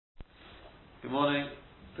Good morning.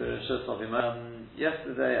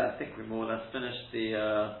 Yesterday, I think we more or less finished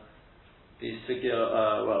the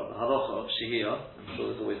halacha of shehiyah. I'm sure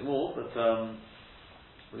there's always more, but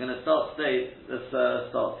we're going to start today. Let's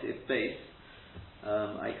start its base.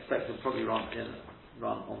 I expect we'll probably run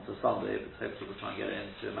onto Sunday, but hopefully we'll try and get it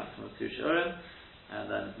into a maximum of 2 shiurim, and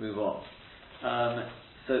then move on.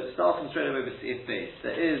 So starting straight away with its base,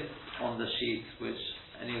 there is on the sheet which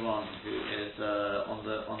anyone who is on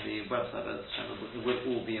the website, it would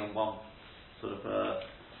all be on one sort of the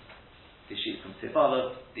sheet from Sif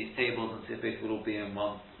Aleph. These tables and Sif Base will all be in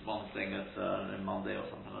one thing at Monday or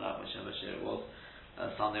something like that, whichever year it was,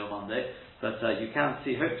 Sunday or Monday. But you can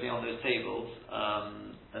see hopefully on those tables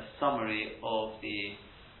a summary of the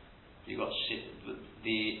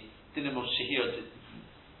dinim of shehiyah,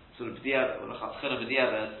 sort of b'diavad, or the chatchila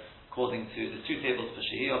b'diavad, according to the 2 tables for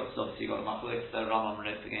shehiyah. So obviously you've got a machlokes there, Rambam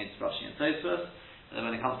Rif against Rashi and Tosfos, and then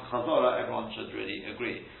when it comes to chazorah, everyone should really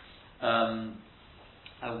agree.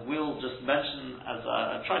 I will just mention, as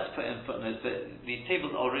I tried to put in footnotes, that the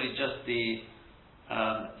tables are really just the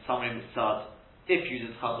summary mitzad. If you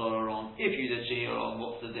did chazorah wrong, if you did shehiyah wrong,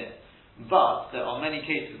 what's the din? But there are many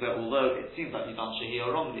cases where, although it seems like you've done shehiyah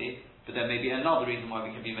wrongly, but there may be another reason why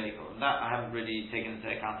we can be medical, and that I haven't really taken into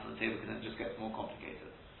account on the table because it just gets more complicated.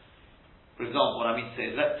 For example, what I mean to say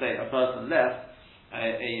is, let's say a person left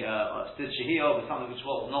did shehiyah with something which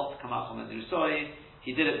was not kamacham and derusoi,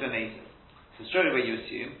 he did it b'meizer. So straight away you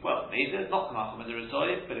assume, well, meizer is not kamacham and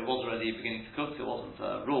derusoi, but it was already beginning to cook, so it wasn't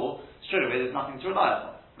raw. Straight away there's nothing to rely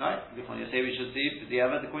upon, right? When you say we should see, but the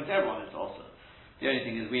according to everyone is also. The only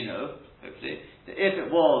thing is we know, hopefully, that if it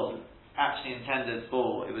was actually intended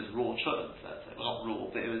for, it was raw chulent, let's say, well not raw,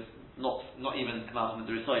 but it was not even kamacham and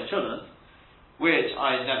derusoi chulent, which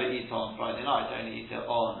I never eat on Friday night, I only eat it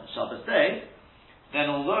on Shabbos day, then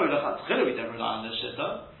although l'chatchila we don't rely on the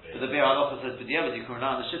shitta, but the Be'er Halacha says, but the you can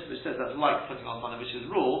rely on the shitta, which says that's like putting on something which is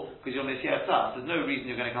raw, because you're Mesiasah. There's no reason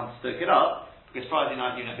you're going to come to stoke it up, because Friday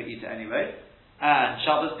night you never eat it anyway, and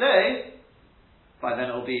Shabbos day, by then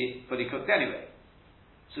it will be fully cooked anyway.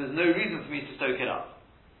 So there's no reason for me to stoke it up.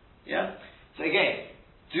 Yeah? So again,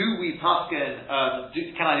 do we paskin,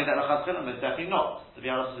 can I do that l'chatchila? Most definitely not. The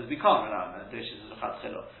Be'er Halacha says we can't rely on the dishes of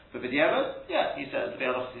l'chatchila. But with the Evad, yeah, he says, the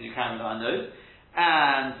Be'er Halacha says you can rely on those.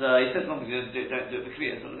 And he says, as long as you don't do it for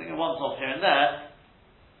clear sort of thing, and once off here and there,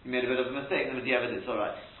 you made a bit of a mistake, then with the Evad it's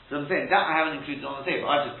alright. So I'm saying, that I haven't included on the table.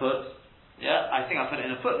 I just put, I think I put it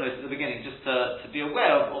in a footnote at the beginning, just to be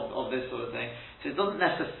aware of this sort of thing. So it doesn't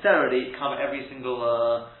necessarily cover every single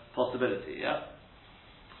possibility,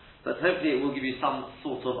 but hopefully it will give you some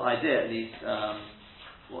sort of idea, at least,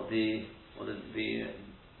 what the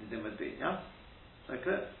din would be.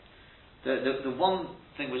 Okay. The one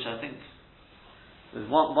thing which I think there's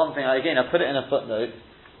one thing again I put it in a footnote.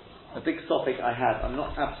 A big topic I had. I'm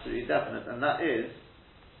not absolutely definite, and that is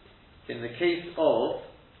in the case of,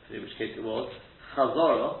 see which case it was,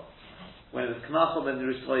 chazorah, when it was kamachom and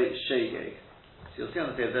derusoi shegeg. So you'll see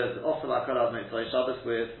on the page there's also l'akarav mitzvah Shabbos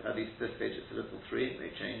with, at least this page it's a little 3, it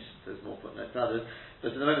may change, there's more footnotes added,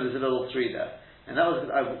 but at the moment there's a little 3 there. And that was,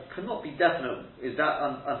 I could not be definite, is that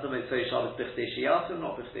until mitzvah Shabbos b'chtei shiatu or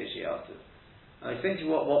not b'chtei shiatu? I think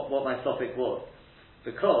what my topic was,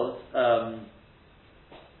 because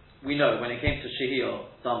we know when it came to shehiyah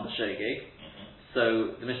done b'shegeg,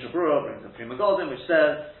 so the Mishnah Berurah brings a Prima Golden which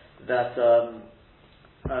says that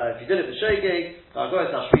if you did it b'shegeg,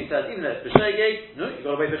 Gargoyes Hashmi says, even though it's b'shegeg, no, you've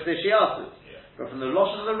got to wait b'chtei shiatu. But from the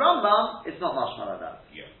Lashon of the Rambam, it's not mashma like that.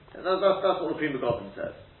 That's what the Prima Golden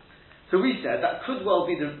says. So we said that could well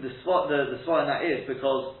be the svara that is,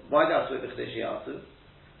 because why do I have to wait b'chtei shiatu?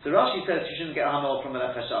 So Rashi says you shouldn't get a hamel from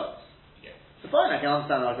Melech HaShabbos. So fine, I can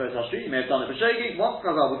understand Gargoyes Hashmi, you may have done it b'shegeg, once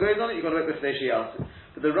Chazal goes on it, you've got to wait b'chtei shiatu.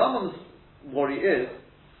 But the Rambam's worry is,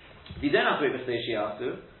 if you don't have to wait b'chtei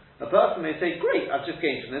shiatu, a person may say, great, I've just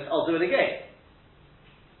gained from this, I'll do it again.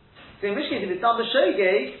 So in which case, if it's done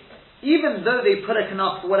b'shegeg, even though they put a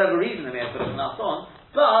kanaf for whatever reason, they may have put a kanaf on,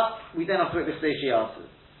 but we don't have to wait b'chtei shiatu.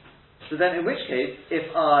 So then in which case,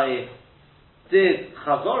 if I did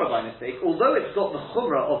chazorah by mistake, although it's got the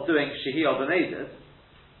chumrah of doing shehiyah b'meizer,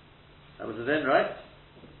 that was the din, right?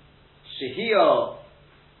 Shehiyah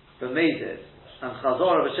b'meizer and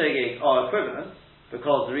chazorah b'shegeg are equivalent,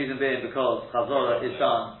 because the reason being because chazorah is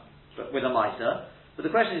done with a meiser. But the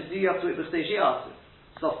question is, do you have to wait b'chtei shiatu?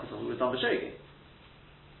 Sof k'sof was done b'shegeg.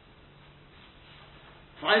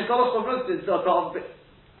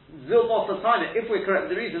 If we're correct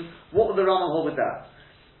with the reason, what would the Rambam hold with that?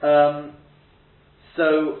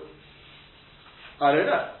 So I don't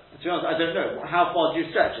know. To be honest, I don't know. How far do you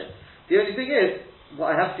stretch it? The only thing is,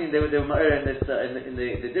 what I have seen, they were ma'ir in this in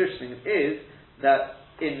the Dirish thing is that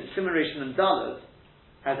in simulation and dollars,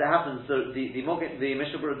 as it happens, the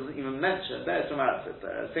Mishnah Berurah doesn't even mention. There's some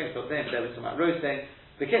same sort of thing. There was some roasting.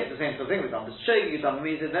 The case the same sort of thing with them. The shaking is done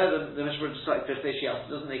amazing. There the Mishnah Berurah just like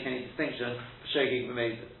doesn't make any distinction for shaking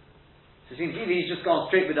amazing. So it seems either he's just gone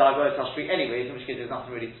straight with the Agor Tashri anyways, in which case there's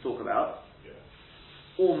nothing really to talk about.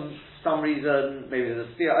 Or for some reason, maybe there's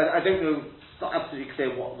a steer. I don't know. It's not absolutely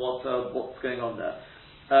clear what's going on there.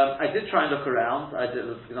 I did try and look around. I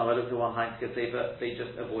looked at one Heinz Sefer, they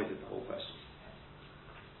just avoided the whole question.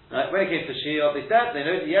 Right? When it came to Shia, they said they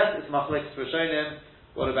know yes, it's Machlekes Rishonim.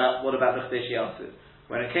 What about L'chtei Shiatsu?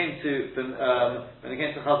 When it came to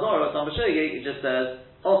Chazor or Tambashegi, it just says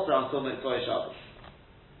also until Mitzvah Shabbos.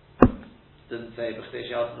 Doesn't say L'chtei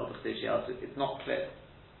Shiatsu, not L'chtei Shiatsu. It's not clear.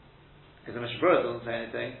 Because the Mishnah Berurah doesn't say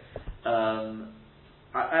anything.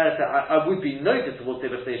 I would be noted towards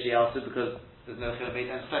L'chtei Shiatsu because there's no clear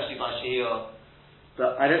and especially by Shia.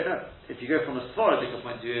 But I don't know. If you go from a Sforadic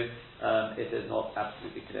point of view, it is not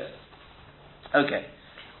absolutely clear. Okay.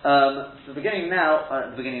 So beginning now,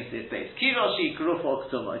 the beginning of the base. Kira shi grufa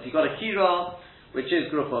ktuma. If you've got a kira, which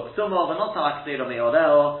is grufa ktuma, but not ta'akseira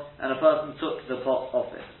me'oreo, and a person took the pot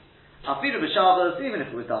off it. Afiru b'Shabbos, even if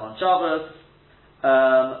it was done on Shabbos,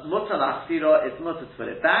 mutar la'aksira, it's mutar to put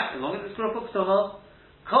it back, as long as it's grufa ktuma.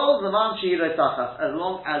 Kol zaman she'iro tachas, as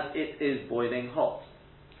long as it is boiling hot.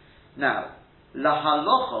 Now,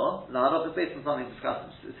 lahalocha is based on something discussed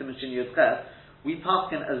in Siman Shin Yud Ches. We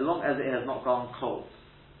pass in as long as it has not gone cold.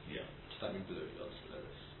 Yeah, standing below it, that's below it.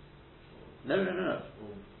 No.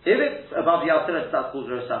 If it's above Yad Teres, that's called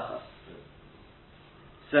Rosachas.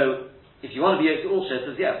 So, if you want to be all says,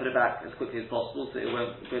 put it back as quickly as possible so it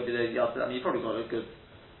won't go below Yad Teres. I mean, you've probably got a good,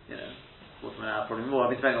 quarter of an hour, probably more. I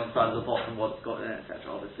mean, depending on the size of the pot and what it's got in it, etc.,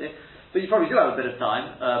 obviously. But you probably do have a bit of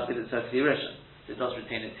time, because it's certainly Rishon. It does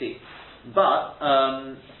retain its heat. But,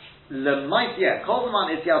 Kol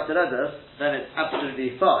Zaman is Yad Teredes, then it's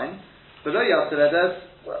absolutely fine. Below Yad Teredes,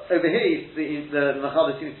 over here, the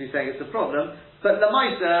Mechaber seems to be saying it's a problem, but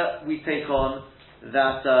Lamaisa, we take on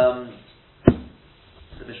that, the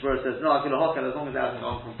Mishnah Berurah says, no, Akilah Hokel, as long as it hasn't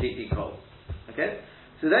gone completely cold. Okay?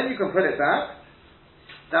 So then you can put it back.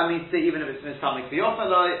 That means that even if it's mistamik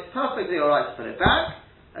b'yofalai, perfectly alright to put it back,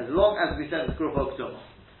 as long as we said it's Grufa Ktuma.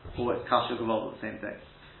 Or it's Kasha Gavol, the same thing.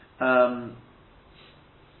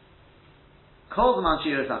 Kol Zaman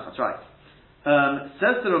Shira Tachas, right.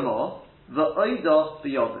 Says the Ramah, the Oidos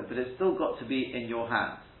B'Yodah, but it's still got to be in your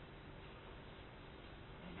hand.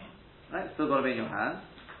 Right, it's still got to be in your hand.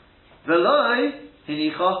 V'loi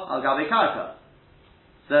Hinicha Al Gabe Karka.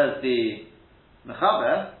 Says the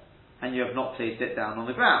Mechaber, and you have not placed it down on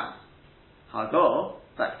the ground. Hagor,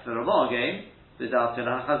 back to the Ramah again, the Dartil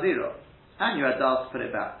HaChaziro. And you had to put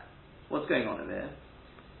it back. What's going on over here?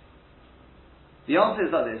 The answer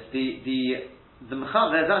is like this. The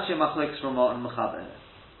Mechaber, there's actually a Machlokes Ramah and Mechaber.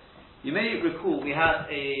 You may recall we had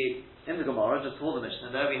in the Gemara, just before the Mishnah,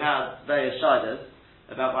 there we had various shidas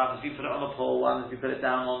about what happens if you put it on a pole, what happens if you put it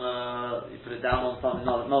down on something,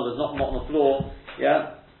 no, there's not on the floor,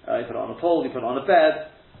 yeah? You put it on a pole, you put it on a bed,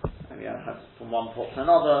 and you have from one pot to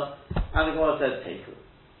another, and the Gemara said, take it.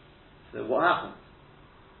 So what happens?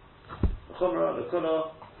 The Chumrah, the Kula,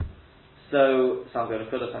 so some go to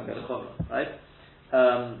Kula, some go to Chumrah, right?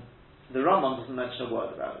 The Rambam doesn't mention a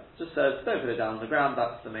word about it. Just says, don't put it down on the ground,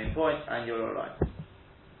 that's the main point, and you're alright.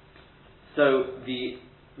 So, the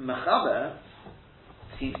Mechaber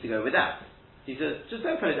seems to go with that. He says, just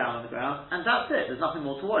don't put it down on the ground, and that's it, there's nothing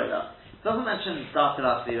more to worry about. It doesn't mention Dartil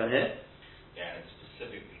HaChaziro here. Yeah, it's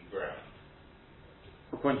specifically ground.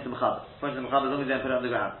 According to the Mechaber. According to the Mechaber, as long as you don't put it on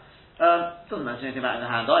the ground. Doesn't mention anything about it in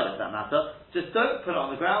the hand either, for that matter. Just don't put it on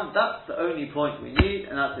the ground, that's the only point we need,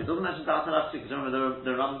 and that's it. It doesn't mention Dartil HaChaziro, because remember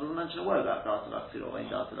the Rambam doesn't mention a word about Dartil HaChaziro or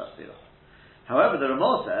Dartil HaChaziro. However, the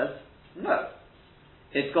Ramah says, no.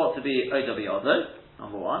 It's got to be Oida B'Yodo,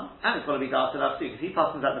 number one, and it's got to be Dartil HaChaziro, because he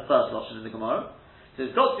passes out the first option in the Gemara. So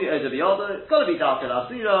it's got to be Oida B'Yodo, it's got to be Dartil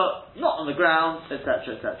HaChaziro, not on the ground,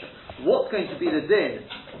 etc., etc. What's going to be the din?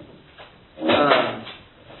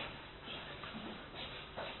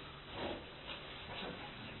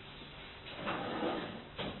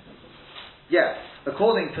 Yeah,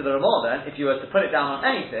 according to the Ramah then, if you were to put it down on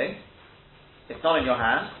anything, it's not in your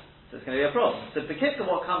hand, so it's going to be a problem. So the kick of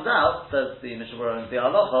what comes out, says the Mishnah Berurah and the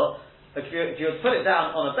Halacha, if you were to put it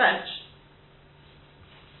down on a bench,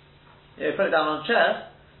 you put it down on a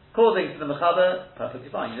chair, according to the Mechaber,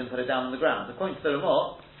 perfectly fine, you didn't put it down on the ground. According to the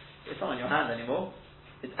Ramah, it's not in your hand anymore,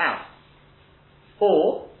 it's out.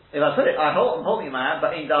 Or, if I put it, I'm holding it in my hand,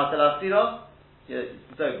 but in Dartil HaChaziro,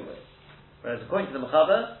 it's over with. Whereas according to the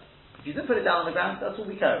Mechaber, If you didn't put it down on the ground, that's all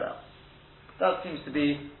we care about. That seems to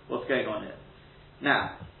be what's going on here.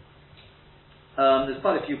 Now, there's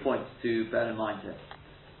quite a few points to bear in mind here.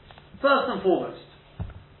 First and foremost,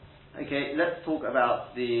 okay, let's talk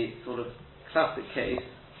about the sort of classic case.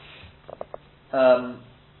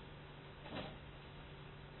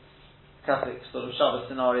 Classic sort of Shabbos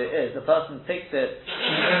scenario is the person takes it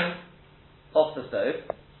off the stove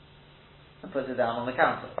and puts it down on the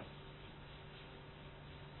counter.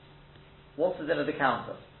 What's the din of the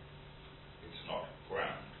counter? It's not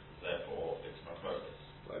ground, therefore it's not lotus.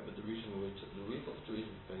 Right, but the reason for putting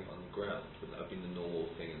it on the ground would that have been the normal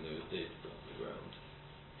thing in those days to put it on the ground?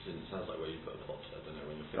 Because it sounds like where you put a pot, I don't know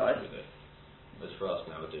when you're finished with it. As for us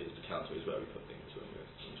nowadays, the counter is where we put things when we're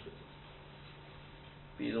finished with it.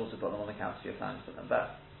 But you'd also put them on the counter if you're planning to put them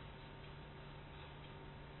back.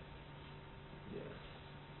 Yeah.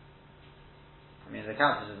 I mean, the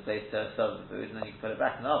counter is a place to serve the food, and then you can put it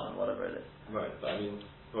back in the oven, whatever it is. Right, but I mean,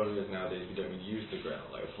 the problem is nowadays we don't really use the ground,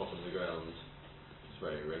 like a pot on the ground is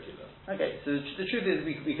very irregular. Okay, so the truth is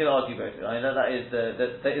we could argue both. I know that is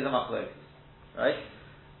a machlokes, right?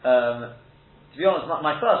 To be honest,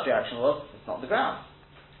 my first reaction was, it's not the ground.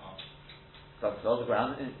 So it's not the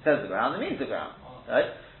ground, it says the ground, it means the ground, right?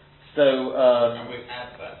 So, and we've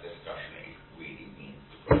had that discussion, it really means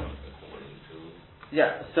the ground according to...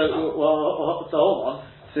 yeah, so, so hold on.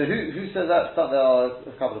 So who says that? There are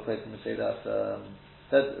a couple of places that say that.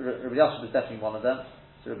 Said Rabbi Yashiv is definitely one of them.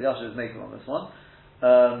 So Rabbi Yashiv is making on this one.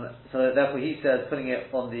 So therefore he says putting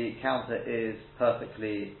it on the counter is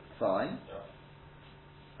perfectly fine.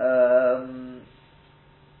 Where's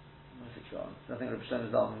it gone? I think Rabbi Shlomo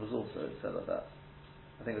Zalman was also said like that.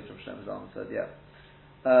 I think it was Rabbi Shlomo Zalman said, yeah.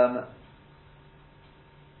 Can't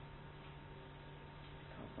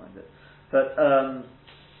find it. But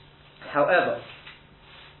however,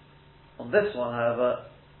 on this one, however,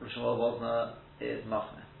 Rosh Wosner is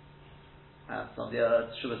Machne. And on the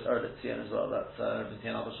Shuvas Erdit Tzion as well, that Rabbi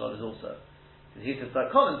Tzion Abashad is also. Because he says,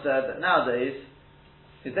 like Colin said, that nowadays,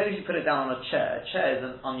 it's only if you put it down on a chair is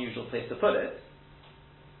an unusual place to put it.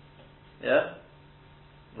 Yeah?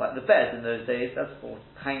 Like the bed in those days, or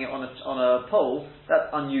hanging it on a pole, that's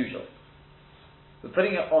unusual. But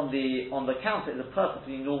putting it on the counter is a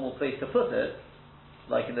perfectly normal place to put it,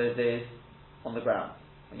 like in those days, on the ground,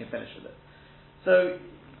 when you're finished with it. So,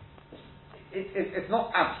 it's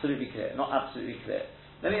not absolutely clear,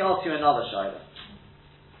 Let me ask you another shayla.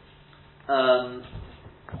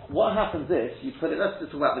 What happens if you put it, let's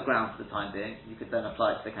just talk about the ground for the time being, you could then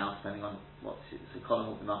apply it to the counter depending on what, so Colin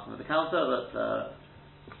will be marking with the counter, but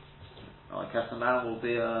Kesselman will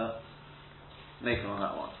be making on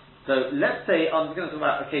that one. So let's say, I'm going to talk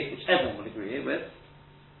about a case which everyone would agree with,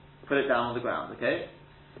 put it down on the ground, okay?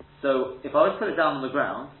 So if I was to put it down on the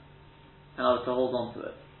ground, and I was to hold on to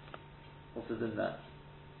it, what's it in there? I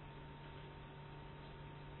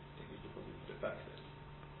think we should probably put it back then.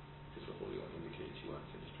 Because before you indicated you weren't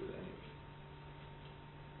finished with it anyway.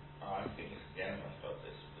 I think it's again about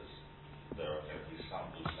this, because there are going to be some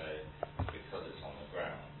who say, because it's on the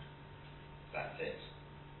ground, that's it.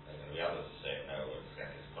 There are going to be others who say, no, it's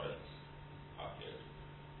Collins argued,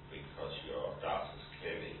 because your data is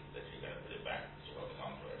clearly that you're going to put it back, that you're holding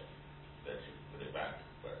on to it, that you put it back,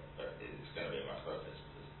 but it's going to be a much focus,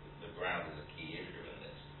 because the ground is a key issue in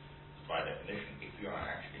this. By definition, if you are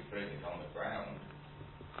actually putting it on the ground,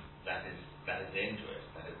 that is into it.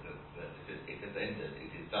 It is ended.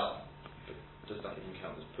 It is done. But does that even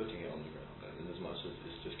count as putting it on the ground then? In as much as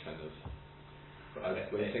it's just kind of...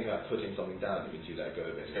 when you think about putting something down, it means you let go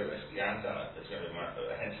of it. It's going to be undone. It's going to be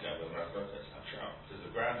hence going to be much focus. I'm sure. Because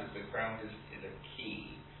the ground is a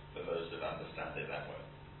key for those that understand it that way.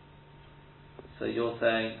 So you're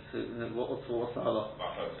saying, what's the halach?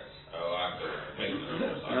 My focus. Oh, I'm going to make it.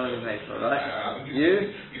 You're going to make it, right?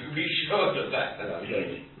 You can be sure of that.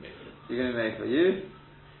 You're going to make it. You?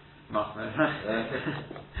 Machman.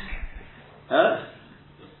 Huh?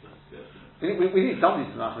 We need somebody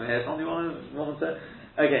to Machman here. Somebody want to...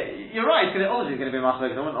 Okay, you're right. Obviously, it's going to be Machman,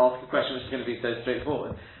 because I wouldn't ask a question which is going to be so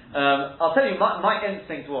straightforward. I'll tell you, my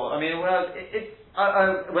instinct was, I mean,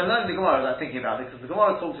 when learning the Gemara, I was thinking about it, because the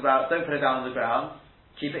Gemara talks about don't put it down on the ground,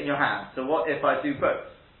 keep it in your hand. So what if I do both?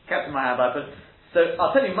 Kept in my hand, but so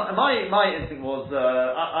I'll tell you, my instinct was,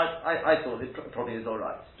 I thought it probably is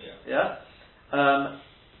alright. Yeah?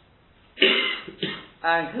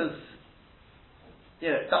 And because,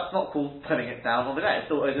 that's not called putting it down on the ground, it's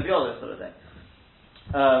still over the other sort of thing.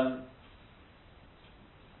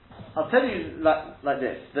 I'll tell you like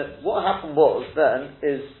this, that what happened was then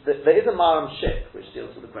is that there is a Maram Shik which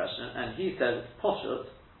deals with the question, and he says it's poshut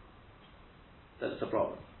that it's a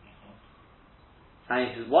problem. And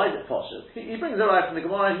he says, why is it poshut? He brings a raya from the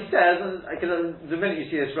Gemara, and he says, and the minute you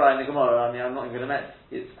see this raya in the Gemara, I mean, I'm not even going to mention,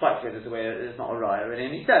 it's quite clear there's a way, it's not a raya, really.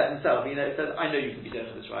 And he says himself, it says, I know you can be doing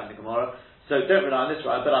this raya in the Gemara, so don't rely on this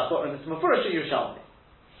raya, but I've got, it's Mefurish Yerushalmi.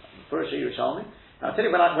 Mefurish Yerushalmi. Now, I'll tell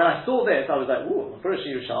you, when I saw this, I was like, ooh, Mefurish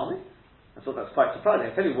Yerushalmi. I thought that's quite surprising.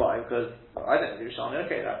 I'll tell you why, because I don't know Yerushalmi,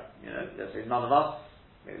 okay, that, let's say none of us,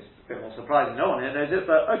 maybe it's a bit more surprising, no one here knows it,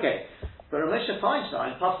 but okay. But Ramesha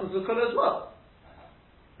Feinstein passes Zukula as well.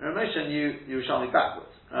 Ramesha knew Yerushalmi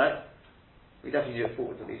backwards, right? We definitely knew it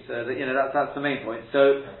forwards at least, so that, that's the main point.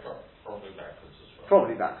 So probably backwards as well.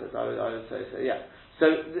 Probably backwards, I would say so, yeah. So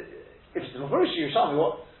if it's Mefurish Yerushalmi,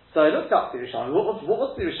 what? So I looked up the Yerushalmi.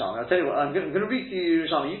 What's the Yerushalmi? I'll tell you what. I'm going to read to you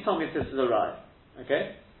Yerushalmi. You tell me if this is a raya.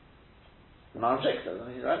 Okay? The Maram Shik says,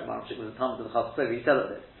 right? The Maram Shik was a Talmud of the Chassid. He said it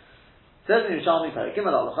this. It says in Yerushalmi,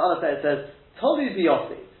 Gimel Aleph, it says, Tolu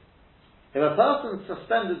biyosid. If a person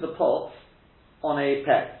suspended the pot on a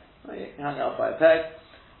peg, right? You hang it up by a peg,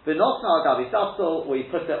 v'nosna al gabi safsol, or you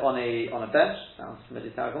put it on a bench. Sounds familiar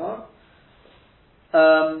to Gemara.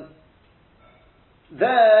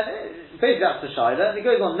 Then, basically that's the shayla, and it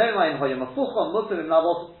goes on, no mayin hoya mafuchon, mutter in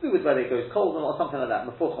lavos, to do with whether it goes cold or something like that,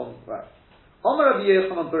 mafuchon, right. Omer Rabbi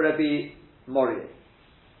Yochanan b'Rabbi Morieh,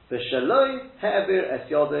 v'shaloi he'avir es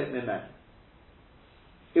yodo mimen.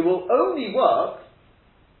 It will only work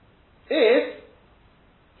if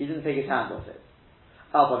he didn't take his hand off it.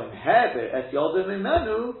 Avon he'avir es yodo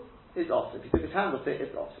mimenu is also. If he took his hand off it,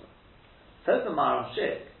 it's also. Says the Maram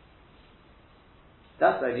Shik,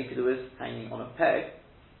 that's the idea, because it was hanging on a peg,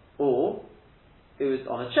 or it was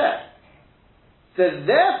on a chair. So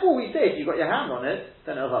therefore we say, if you've got your hand on it,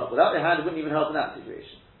 then it'll help. Without your hand, it wouldn't even help in that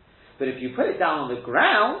situation. But if you put it down on the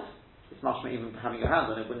ground, it's much more, even having your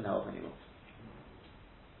hand on it wouldn't help anymore.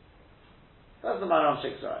 That's the Maram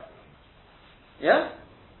Shik's right. Yeah?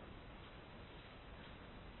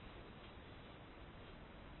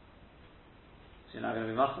 So you're not going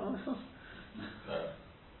to be muscle on this one? No.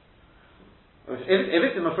 If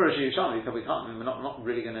it's a Mefurish Yerushalmi, we can't. We're not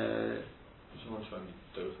really going to. Someone trying to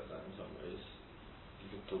dope at that in some ways.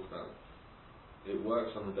 You could talk about it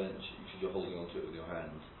works on the bench because you're holding onto it with your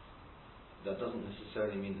hand. That doesn't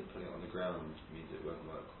necessarily mean that putting it on the ground means it won't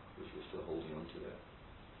work if you're still holding onto it.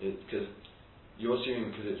 Because you're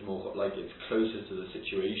assuming because it's more like it's closer to the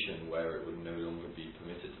situation where it would no longer be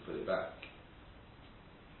permitted to put it back.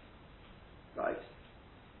 Right.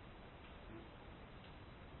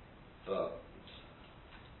 But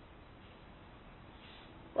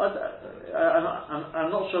I'm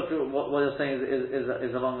not sure if what you're saying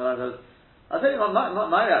is along the lines of. I'll tell you what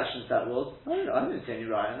my reaction to that was. I didn't see any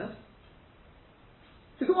raya in this.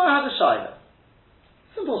 The Gemara had a shayla.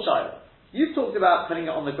 Simple shayla. You've talked about putting it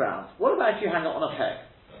on the ground. What about if you hang it on a peg?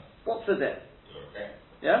 What's the din?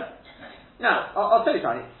 Yeah? Now, I'll tell you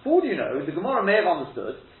something. For all you know, the Gemara may have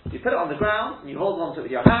understood, you put it on the ground, and you hold on to it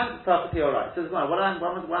with your hand, it's perfectly alright. So the Gemara, what happens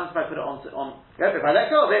if I put it on, if I let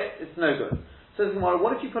go of it, it's no good. So the Gemara,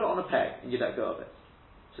 what if you put it on a peg, and you let go of it?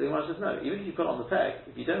 So the Gemara says, no, even if you put it on the peg,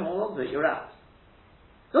 if you don't hold on to it, you're out.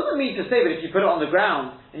 Doesn't mean to say that if you put it on the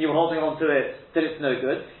ground, and you're holding on to it, that it's no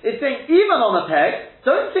good. It's saying, even on a peg,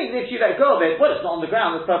 don't think that if you let go of it, well, it's not on the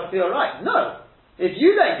ground, it's perfectly alright. No. If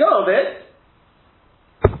you let go of it,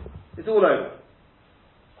 it's all over.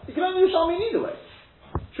 You can only do Shalmin either way.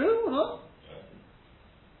 True or not?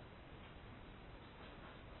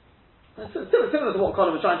 It's similar to what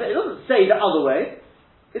Colin was trying to say. It doesn't say the other way.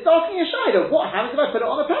 It's asking a shayla. What happens if I put it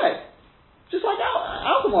on a peg? Just like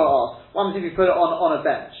Altamore asked. What happens if you put it on a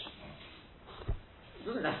bench? It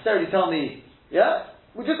doesn't necessarily tell me, yeah?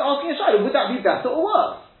 We're just asking a shayla. Would that be better or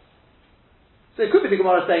worse? So it could be the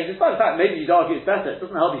Gemara saying, despite the fact maybe you'd argue it's better, it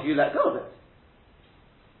doesn't help if you let go of it.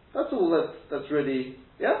 That's all that's really,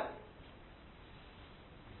 yeah?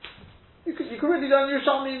 You could really learn your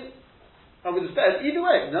Yerushalmi and with the stairs either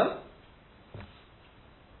way, no?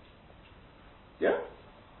 Yeah?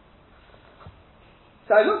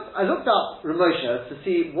 So I looked up Ramosha to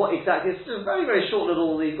see what exactly, it's just a very, very short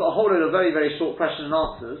little, he's got a whole load of very, very short question and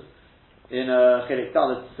answers in Chelik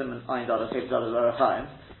Dalet, Simon Ayin Dalet, Chelik Dalet, Arachaim,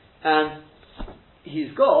 and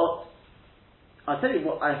he's got, I'll tell you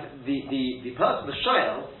what, the person, the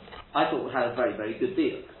Shayel, I thought had a very, very good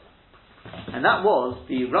deal. And that was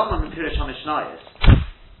the Rambam and Pirush HaMishnayos.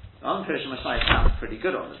 Rambam and Pirush HaMishnayos sounds pretty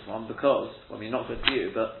good on this one because, well, I mean, not good to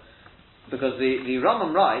you, but because the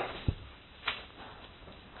Rambam writes,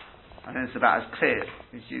 I think it's about as clear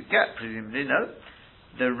as you get, presumably, no?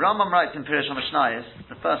 The Rambam writes in Pirush HaMishnayos,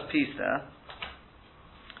 the first piece there,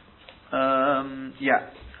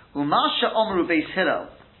 Umasha Omru Beis Hillel.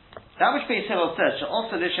 That which Beis Hillel says,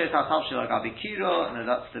 also lishes hatav shel agabi kiro, and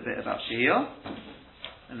that's the bit about shehiyah.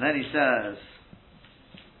 And then he says,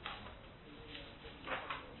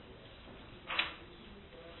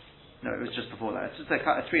 no, it was just before that. It's just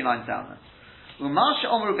 3 lines down there. Umash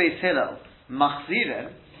Omru Beis Hillel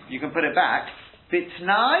Machzirin, you can put it back.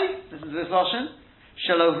 Bitnai, listen to this Lashon,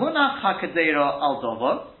 Shalohunach HaKadeira Al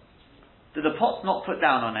Dovor, that the pot's not put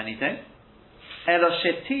down on anything. Elo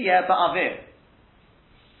Shetiyeh Ba'avir,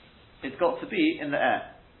 it's got to be in the air.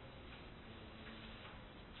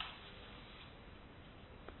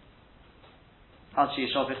 Until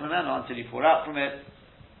you pour out from it,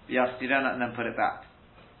 and then put it back.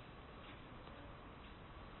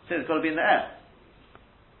 So it's got to be in the air.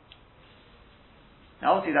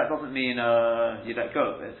 Now obviously that doesn't mean you let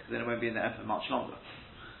go of it, because then it won't be in the air for much longer.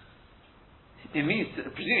 It means,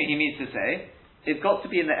 presumably he means to say, it's got to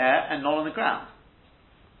be in the air and not on the ground.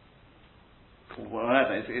 Or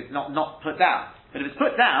whatever, it's not put down. But if it's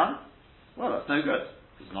put down, well, that's no good.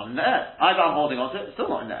 It's not in the air. Either I'm holding on to it, it's still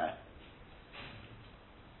not in the air.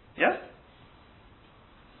 Yeah?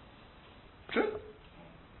 True.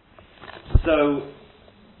 So,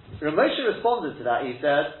 Ramosha responded to that. He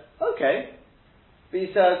said, okay. But he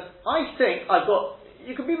said, I think I've got,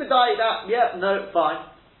 you can be medayik that, yeah, no, fine.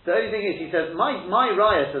 The only thing is, he says, my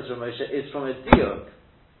raya, says Ramosha, is from a diuk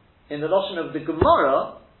in the Lashon of the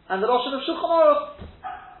Gemara and the Lashon of Shulchan Aruch.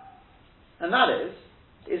 And that is,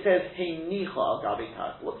 it says, heinicha al gabi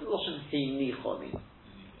karka. What does the Lashon heinicha mean?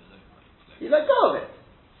 You let go of it.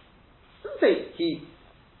 It doesn't say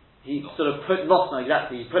he sort of put, not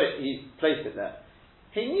exactly, he placed it there.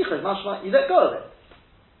 Heinicha is mashma, you let go of it.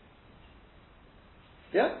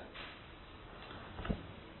 Yeah?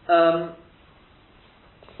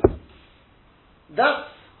 That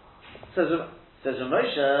says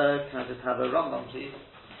Moshe, can I just have a Rambam, please?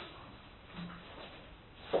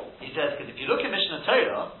 He says, because if you look at Mishnah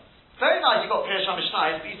Torah, very nice, you've got Pirush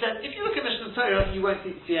HaMishnah, but he said, if you look at Mishnah Torah, you won't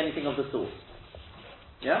see anything of the sort.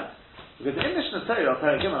 Yeah? Because in Mishnah Torah,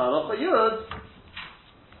 Perek Gimel Halacha Yud,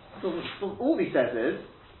 all he says is,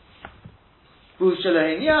 just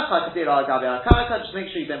make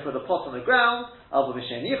sure you then put the pot on the ground.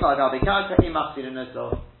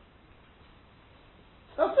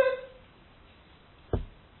 That's it.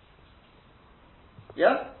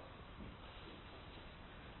 Yeah?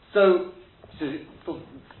 So it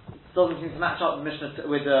doesn't seem to match up with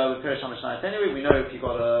Pirush HaMishnah anyway. We know if you've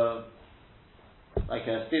got a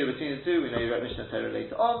steer between the two, we know you wrote Mishnah Torah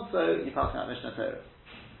later on, so you're passing out Mishnah Torah.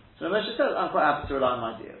 So Moshe says, I'm quite happy to rely on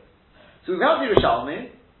my deal. So we've had the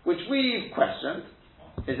Yerushalmi, which we've questioned.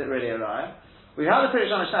 Is it really a raya? We've had the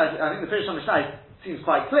Pirush HaMishnah. I think the Pirush HaMishnah seems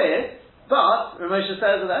quite clear, but Moshe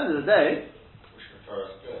says at the end of the day,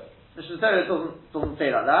 Mishnah Torah doesn't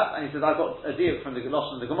say like that, and he says I've got a deal from the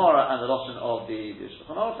Lashon of the Gemara and the Lashon of the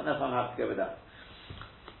Shulchan Aruch, and therefore I'm happy to go with that.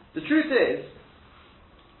 The truth is,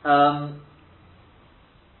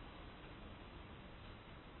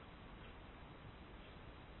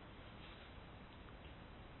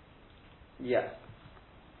 yeah.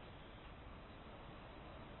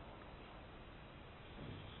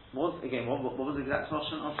 What was the exact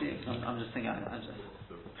Lashon of the? I'm just thinking.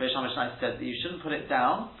 Pirush HaMishnah said that you shouldn't put it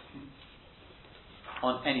down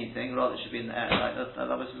on anything, rather it should be in the air. Right?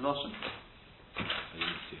 That was his Lashon.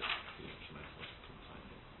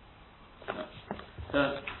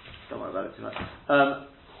 Don't worry about it too much.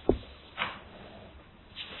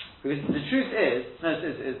 Because the truth is,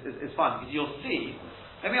 it's fine because you'll see.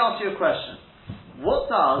 Let me ask you a question. What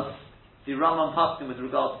does the Rambam Paskin with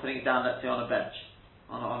regard to putting it down, let's say, on a bench,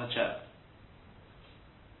 on a chair?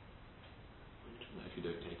 If you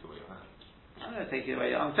don't take away your hand. I'm going to take it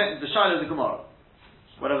away. I'm saying the Shiloh of the Gemara.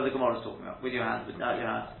 Whatever the Gemara is talking about. With your hand, without your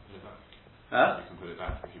hand. Huh? You can put it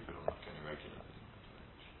back if you put it on like an irregular.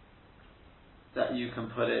 That you can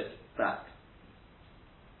put it back.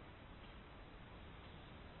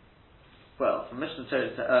 Well, from Mishnah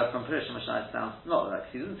Torah, from Pirush HaMishnah, it sounds not like that.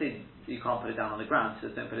 He doesn't say you can't put it down on the ground, he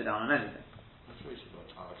says don't put it down on anything. That's what he said about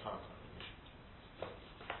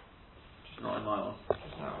Not in my one.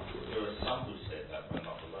 There are some who say that, but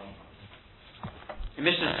not the Rambam. In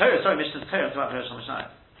Mishnah Torah, it's about Pirush HaMishnah.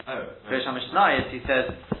 Oh. Pirush HaMishnah, he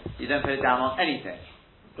says you don't put it down on anything.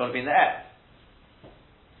 It's got to be in the air.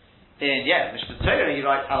 In Mishnah Torah, he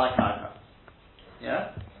writes Alai Karka.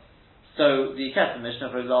 Yeah? So the Kesef Mishnah,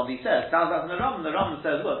 for example, he says, sounds like from the Rambam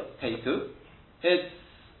says, look, Teitu, it's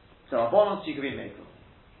Sarabonot, you can be Mekel.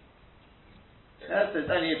 Yes, it's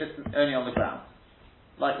only if it's only on the ground.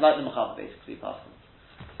 Like the Mechaber basically, passing.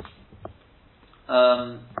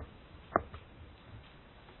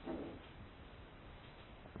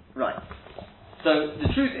 Right. So the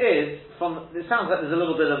truth is, it sounds like there's a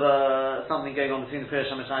little bit of something going on between the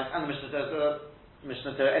Pirush HaMishnah and the Mishnah Torah.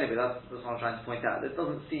 Mishnah Torah. Anyway, that's what I'm trying to point out. It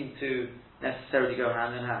doesn't seem to necessarily go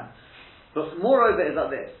hand in hand. But moreover, is like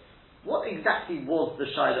this: what exactly was the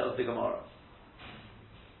Shaila of the Gemara?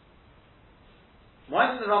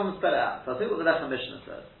 Why did the Rambam spell it out? So I'll tell you what the Lechem Mishnah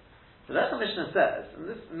says. The Lechem Mishnah says, and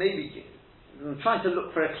this maybe I'm trying to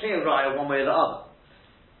look for a clear raya one way or the other.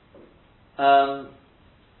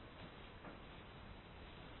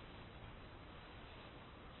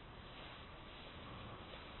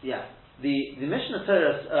 The Mishnah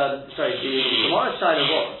Torah, the Gemara Shaila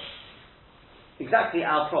was exactly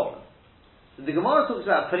our problem. So the Gemara talks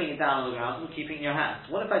about putting it down on the ground and keeping it in your hands.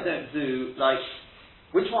 What if I don't do,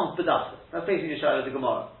 which one's B'dafka? That's basically the Shaila of the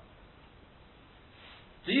Gemara.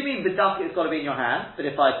 Do you mean B'dafka it's got to be in your hand, but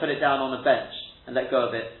if I put it down on a bench and let go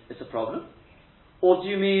of it, it's a problem? Or do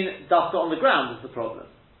you mean Dafka on the ground is the problem?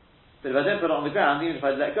 But if I don't put it on the ground, even if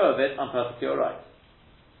I let go of it, I'm perfectly alright.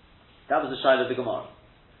 That was the Shaila of the Gemara.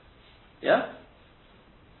 Yeah?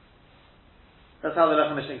 That's how the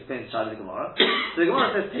Lechem Mishnah explains the Shaila of the Gemara. So the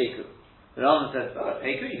Gemara says Teiku. The Rambam says,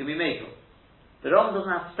 Teiku, you can be Mekel. The Rambam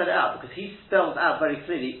doesn't have to spell it out, because he spells out very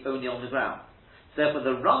clearly only on the ground. So therefore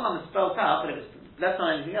the Rambam is spelled out, but if it's left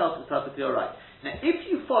on anything else, it's perfectly alright. Now if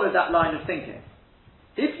you follow that line of thinking,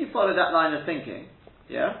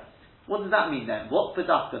 yeah, what does that mean then? What's the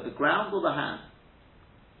B'dafka, the ground or the hand?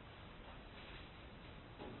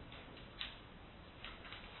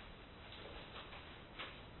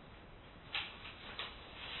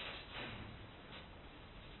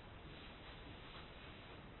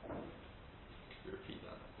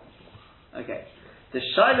 Okay. The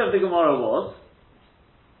Shaila of the Gemara was,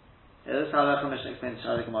 this is how the Mishnah explains the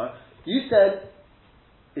Shaila of the Gemara. You said,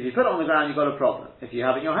 if you put it on the ground, you've got a problem. If you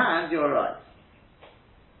have it in your hand, you're alright.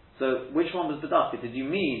 So, which one was the B'dafka? Did you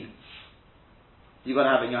mean you've got to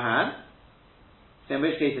have it in your hand? So in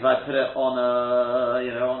which case, if I put it on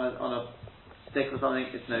a stick or something,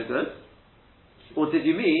 it's no good? Or did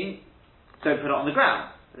you mean, don't put it on the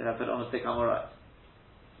ground? If I put it on a stick, I'm alright.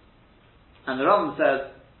 And the Rambam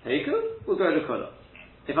says, Teiku, we'll go to Kula.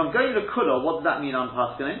 If I'm going to Kula, what does that mean I'm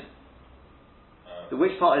paskening?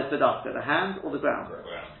 Which part is B'dafka, the hand or the ground?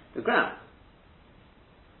 The ground.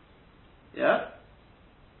 Yeah?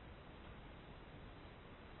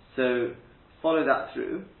 So, follow that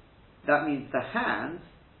through. That means the hand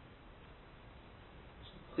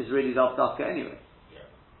is really the B'dafka anyway. Yeah.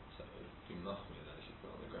 So, you must mean that if you put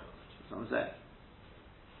it on the ground. That's what I'm saying.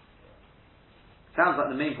 Sounds like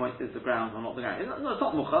the main point is the ground or not the ground. It's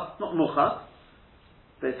not mucha,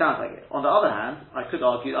 but it sounds like it. On the other hand, I could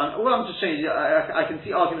argue, I'm just saying, I can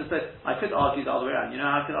see arguments that I could argue the other way around. You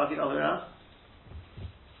know how I could argue the other way around?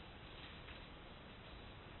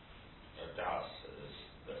 Das is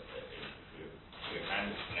that if your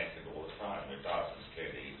hand is connected all the time, your das is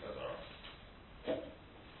clearly each other.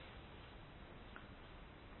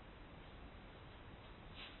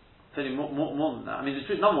 Tell you more than that. I mean, the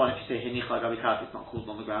truth, number one, if you say Hinicha Gabi it's not called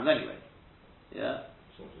on the ground anyway. Yeah?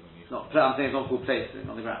 It's not, I'm saying it's not called placing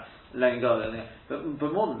on the ground. Letting go.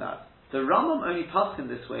 But more than that, the Rambam only paskin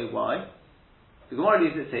this way. Why? The Gemara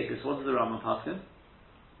leaves it take this. What does the Rambam paskin?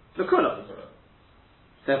 The Kula.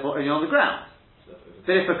 Therefore, only on the ground.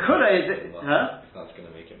 But if a Kula is... That's going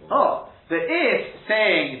to make it more... but if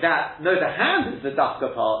saying that, no, the hand is the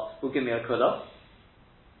Dafka part, will give me a Kula,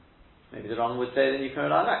 maybe the Rambam would say that you can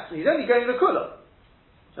rely on that. He's only going to the Kula.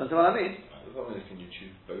 Do you understand what I mean? The problem is, can you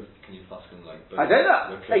choose both? Can you paskin both? I don't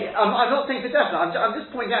know. I'm not saying for definite. I'm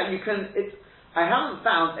just pointing out you can... I haven't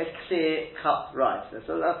found a clear cut right.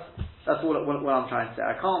 So that's what I'm trying to say.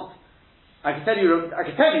 I can tell you,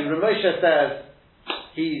 Ramosha says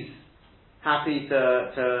he's happy to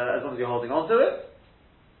as long as you're holding on to it.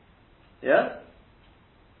 Yeah?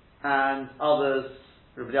 And others,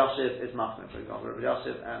 Rabbi Yashiv is Machmir, for example. Rabbi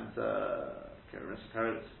Yashiv and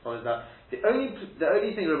Mr. follows that. The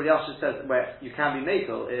only thing Rabbi Yashiv says where you can be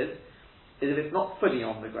makel is if it's not fully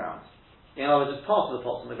on the ground. In other words, just part of the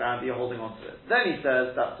pot's on the ground, but you're holding on to it. Then he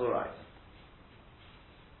says that's alright.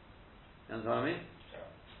 You understand what I mean? Yeah.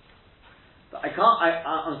 But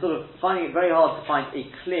I'm sort of finding it very hard to find a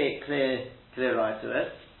clear right to it.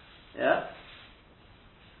 Yeah?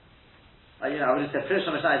 I would have said Pirish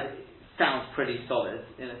HaMishnah sounds pretty solid.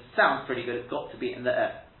 It sounds pretty good. It's got to be in the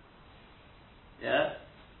air. Yeah?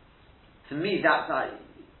 To me, that's like,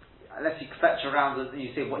 unless you fetch around and you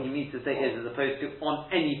say what he means to say is as opposed to on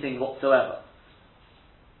anything whatsoever.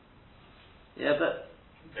 Yeah, but...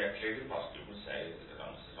 Very clearly, most people say that as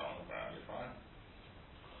long as it's on the ground, you're fine.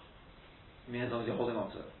 I mean, as long as you're holding on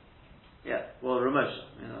to it. Yeah, well, Ramosha.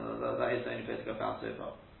 That is the only place to go found so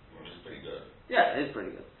far. Which is pretty good. Yeah, it is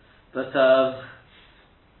pretty good. But,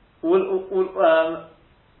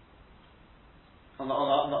 on the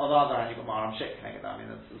other hand, you've got Maharam Shik hanging down. I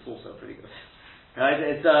mean, that's also pretty good. Right?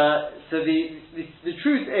 It's, so the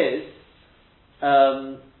truth is,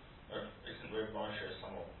 isn't Reb Moshe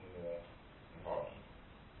somewhat more modern?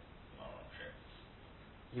 Maharam Shik.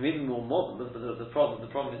 you may be more modern, but the problem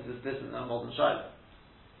is this isn't a modern Shaila.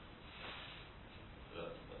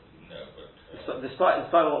 No, but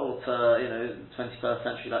Despite what 21st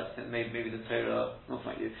century likes to think, maybe the Torah, not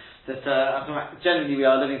like you, that I'm talking about, generally we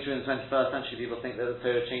are living through in the 21st century. People think that the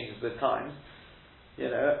Torah changes with times.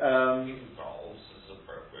 evolves as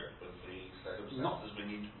appropriate with the circumstances. We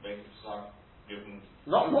need to make it start given.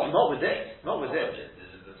 Not with it. Not with it.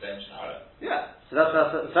 This is the same Shaila. Yeah. So that's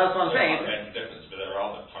what I'm saying. It makes a difference, but there are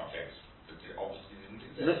other contexts that obviously didn't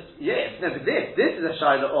exist. Yes. No, but this is a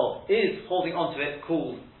Shaila of is holding onto it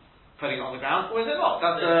called putting it on the ground, or is it not?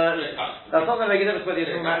 That's not going to make a difference whether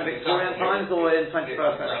you're talking about in Victorian times or in 21st century. The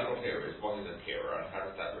example here is what is a kira and how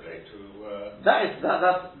does that relate to... that's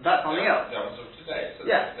something else. The answer of today. So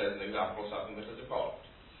Yeah. there's an example of something that has evolved.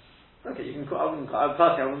 Okay, you can call, personally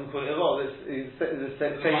I wouldn't call it evolved. It's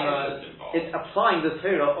applying the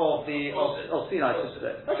Torah of Sinai to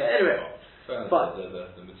today. Okay, anyway. But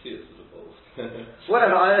the Matthias was evolved.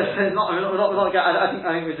 whatever, I think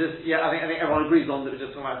we just, I think everyone agrees on that we're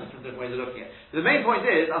just talking about different ways of looking at it. The main point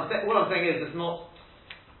is, what I'm saying is,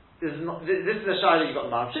 this is a Shaila, you've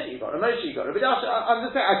got the Maharam Shik, you've got the Moshe, you've got the Rabbi. I'm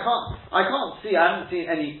just saying, I haven't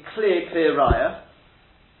seen any clear raya.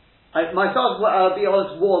 Myself, I'll be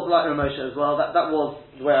honest, was like Ramosha as well. That was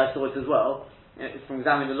the way I saw it as well. From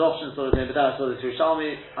examining the Losh and sort of but then I saw the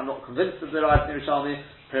Yerushalmi. I'm not convinced of the right in Yerushalmi.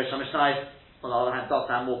 Perush HaMishnai, on the other hand, does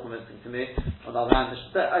sound more convincing to me. On the other hand,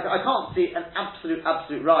 I can't see an absolute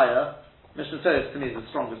raya. Mishnah Torah to me is the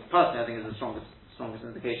strongest. Personally, I think is the strongest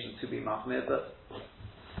indication to be Mahmir. But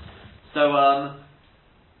so,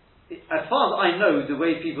 as far as I know, the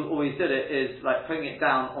way people always did it is like putting it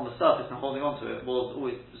down on the surface and holding onto it was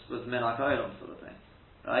Menach Ha'olam sort of thing,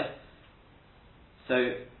 right? So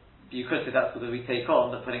you could say that's what we take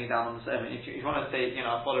on, but putting it down on the surface. If you want to say,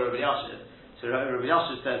 I follow Rabbi Yashir. So Rabbi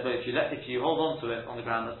Yashir says, well, if you hold onto it on the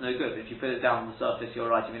ground, that's no good. If you put it down on the surface, you're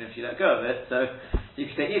right. Even if you let go of it, so you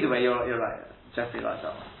can say either way, you're right. Jeffrey likes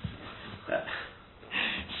that one. Yeah.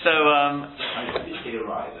 So You're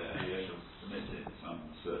right there.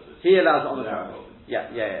 he allows it on the ground.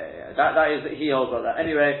 Yeah. That is, he holds on that.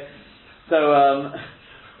 Anyway, so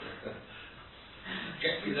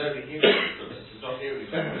Jeffrey's over here, this is not here,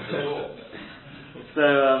 he's at all.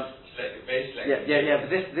 So Yeah, but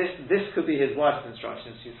this could be his wife's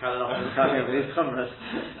instructions. She's had enough of coming over these cameras.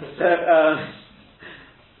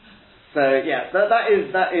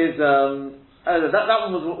 That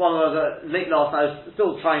one was one of those late last night. I was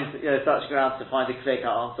still trying to searching around to find a clear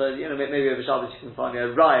cut answer. Maybe over Shabbos you can find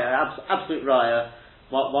a raya, absolute raya,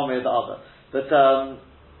 one way or the other. But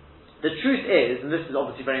the truth is, and this is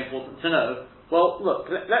obviously very important to know. Well, look,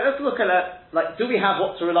 let's look at it. Like, do we have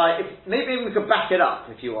what to rely? Maybe we could back it up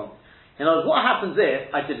if you want. In other words, what happens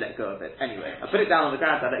if I did let go of it anyway? I put it down on the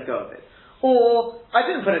ground, I let go of it. Or, I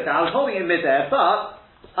didn't put it down, I was holding it in midair, but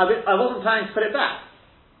I wasn't planning to put it back.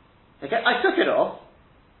 Okay, I took it off.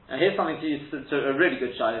 Now here's something to a really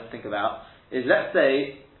good shayla to think about, is let's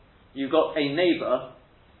say you've got a neighbour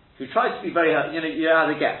who tries to be very helpful, you're as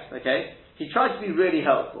a guest, okay? He tried to be really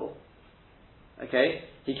helpful. Okay?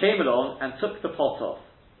 He came along and took the pot off.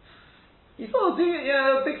 He thought,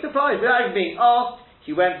 big surprise, without even being asked.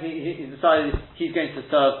 He went, he decided he's going to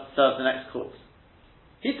serve the next course.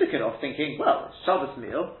 He took it off thinking, well, it's Shabbos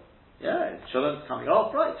meal. Yeah, Shalom's coming off,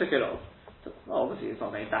 right, took it off. Well, obviously it's not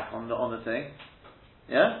going back on the thing.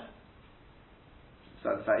 Yeah?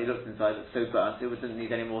 So the fact he looked inside, it's so burnt, it didn't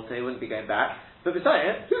need any more, so he wouldn't be going back. But besides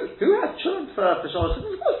it, who has Shalom for Shabbos?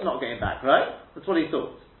 Of course it's not going back, right? That's what he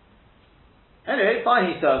thought. Anyway, fine,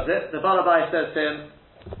 he serves it. The Balabai says to him,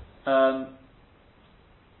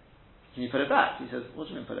 can you put it back? He says, what do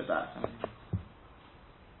you mean put it back?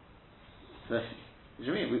 So, what do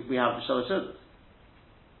you mean? We have the Shalosh Shabbos.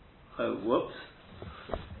 Oh, whoops.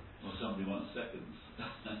 Well, somebody wants seconds.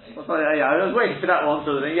 I was waiting for that one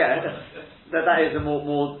sort of thing, that is a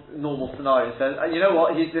more normal scenario. So, you know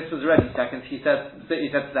what, this was already seconds. He said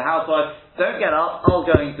to the housewife, don't get up, I'll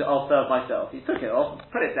serve myself. He took it off,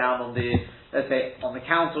 put it down on the, let's say, on the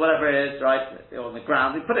counter, whatever it is, right, on the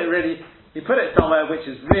ground. He put it somewhere which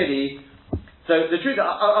is really, so the truth,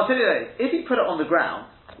 I'll tell you this, if you put it on the ground,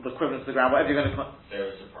 the equivalent to the ground, whatever you're going to there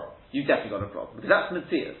is a problem. You definitely got a problem, because that's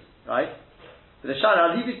Matthias, right? But the Shabbos,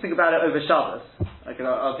 I'll leave you to think about it over Shabbos. Okay,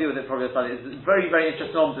 I'll deal with it probably slightly. It's very, very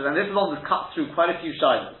interesting omnibus, and this is one that's cut through quite a few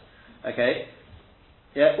Shabbos. Okay?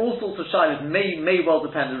 Yeah, all sorts of shilas may well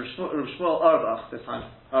depend. Rav Shmuel Auerbach, this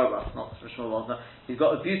time Auerbach, not Rav Shmuel Wozner, he's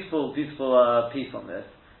got a beautiful piece on this.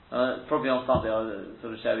 Probably on Sunday I'll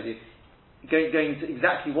sort of share with you. Going into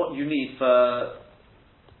exactly what you need for,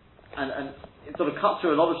 and it sort of cuts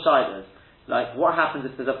through a lot of shilas. Like, what happens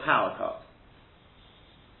if there's a power cut?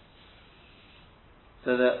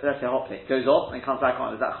 So let's say a hot plate goes off and comes back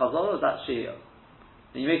on. Is that chazal or is that shehiyah?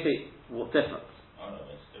 And you may say, what difference? Oh, no,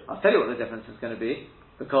 it's different. I'll tell you what the difference is going to be.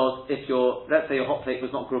 Because if let's say your hot plate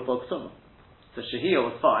was not grufa or ksuma, so shehiyah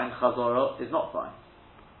was fine, chazara is not fine.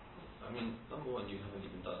 I mean, number one, you haven't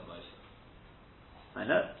even done Mesa. I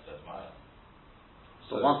know. That's mine.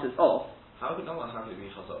 So once it's off, how could no one have it be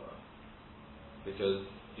chazara? Because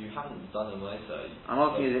you haven't done a Mesa. I'm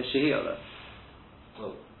asking you, is it shehiyah though?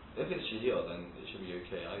 Well, if it's shehiyah, then it should be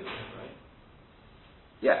okay either way, right?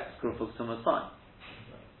 Yeah, grufa or ksuma is fine.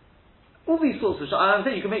 All these sorts of I'm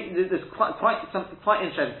saying you can make this quite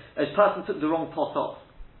interesting. This person took the wrong pot off.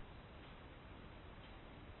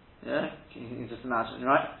 Yeah, you can just imagine,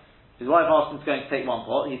 right? His wife asked him to go and take one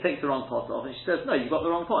pot. He takes the wrong pot off, and she says, "No, you've got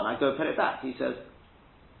the wrong pot." And I go put it back. He says,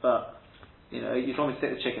 "But you told me to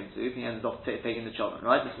take the chicken soup." And he ended up taking the chocolate.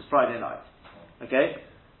 Right? This was Friday night. Okay,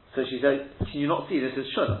 so she said, "Can you not see this is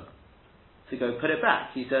shula?" To go put it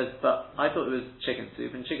back. He says, but I thought it was chicken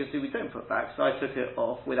soup, and chicken soup we don't put back, so I took it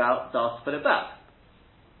off without dust to put it back.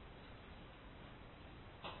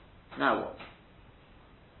 Now what?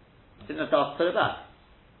 Didn't have dust to put it back.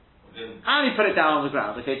 And he put it down on the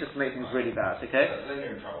ground, okay, just to make things really bad, okay? Then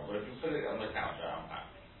you're in trouble, but if you put it on the counter, I'm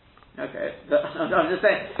happy. Okay, but I'm just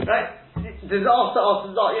saying, right? Disaster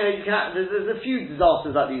after disaster, there's a few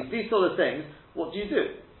disasters like these sort of things. What do you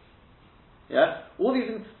do? Yeah, all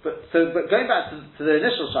these. But going back to the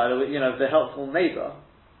initial shayla, the helpful neighbour.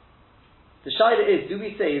 The shayla is: do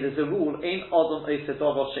we say there's a rule? Ein adam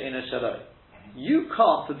oisedov she'ena shaloi. You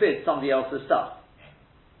can't forbid somebody else's stuff.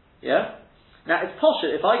 Yeah. Now it's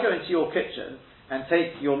poshut. If I go into your kitchen and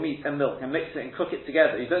take your meat and milk and mix it and cook it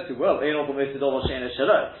together, you don't say, "Well, ein adam oisedov she'ena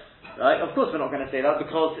shaloi." Right? Of course, we're not going to say that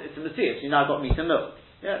because it's a messiah. You now got meat and milk.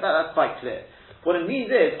 Yeah, that's quite clear. What it means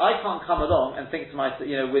is, I can't come along and think to myself,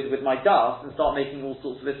 with my das and start making all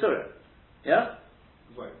sorts of isurim. Yeah?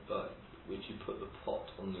 Right, but would you put the pot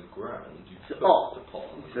on the ground? You put the pot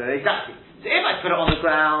on the So ground. exactly. So if I put it on the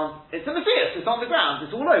ground, it's a messias, it's on the ground,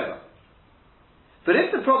 it's all over. But if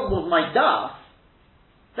the problem was my das,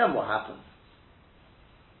 then what happens?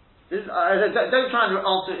 Don't try and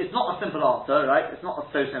answer, it's not a simple answer, right? It's not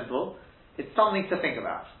so simple. It's something to think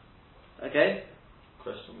about. Okay?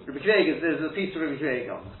 Question there's a piece of Rabbi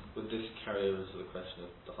Kiva on this. Would this carry over to the question of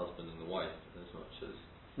the husband and the wife as much as?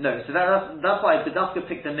 No, so that's why B'dafka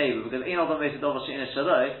picked a neighbour, because I don't think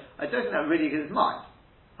that really is mine.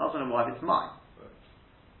 Husband and wife, it's mine. Right.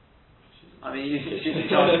 I mean, she's in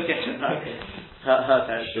charge of the kitchen, right? Her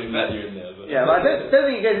territory. Met you in there, but yeah, but I don't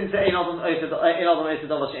think it goes into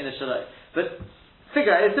but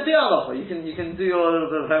figure out, it's a bi'alacha. You can do your little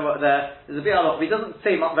bit of homework there. There's a bi'alacha. He doesn't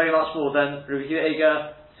say very much more than Rabbi Kiva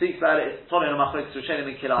Eiger speaks about it. It's Tony and Machlokes Rishonim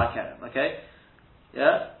and Kilai Kenem. Okay,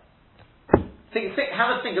 yeah. Have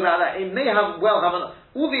a think about that. It may have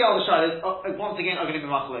all the other shilas once again are going to be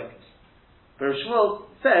Machlokes. But Rav Shmuel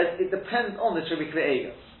says it depends on the Rabbi Kiva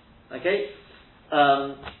Eiger. Okay,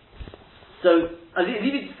 so I leave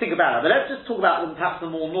you to think about it. But let's just talk about perhaps the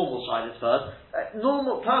more normal shilas first.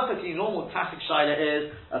 Perfectly normal classic shayla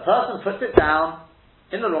is a person puts it down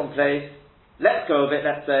in the wrong place, lets go of it,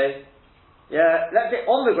 let's say, lets it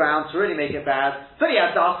on the ground to really make it bad, but he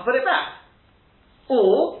had to ask to put it back.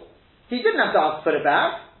 Or, he didn't have to ask to put it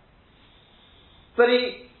back, but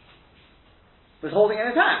he was holding it in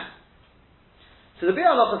his hand. So the Biur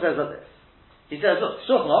Halacha says like this. He says, look,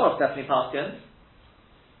 Shulchan Aruch definitely paskins.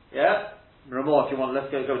 Yeah? Ramah, if you want, let's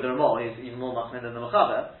go with the Ramah, he's even more machmir than the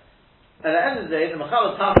Mechaber. And at the end of the day, the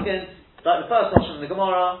Mechaber paskins, like the first Lashon in the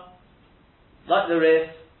Gemara, like the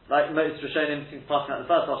Rif, like most Rishonim seem to paskin at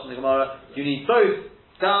the first Lashon in the Gemara, you need both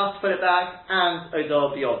das to put it back and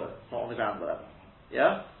Odor B'yodah, not on the ground, whatever.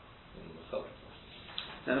 Yeah?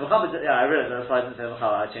 And the Mechaber, I realised that's why I didn't say the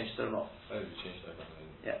Mechaber, I changed it to Ramah. Oh, you changed that.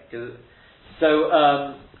 Yeah,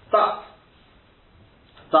 but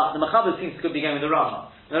the Mechaber seems to be going with the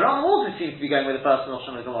Rambam. The Rambam also seems to be going with the first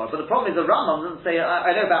Lashon of the Gemara. But the problem is the Rambam doesn't say.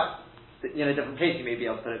 I know about different cases you may be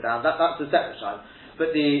able to put it down. That's a separate side.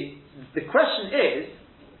 But the question is,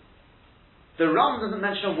 the Rambam doesn't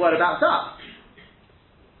mention a word about that.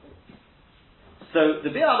 So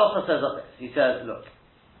the Biur Halacha says like this. He says, look,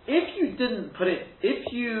 if you didn't put it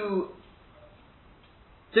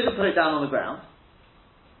down on the ground,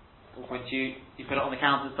 or when you put it on the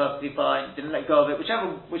counter, it's perfectly fine. Didn't let go of it,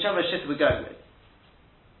 whichever shit we're going with.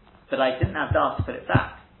 but I didn't have das to put it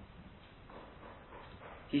back.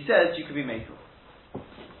 He says you could be makel.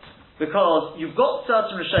 Because you've got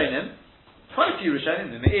certain Rishonim, quite a few Rishonim,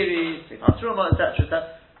 the Meiri, Sefer Truma,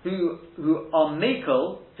 etc., who are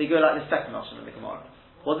makel, they go like the second Lashon in the Gemara.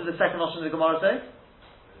 What does the second Lashon in the Gemara say?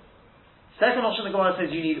 Second Lashon in the Gemara says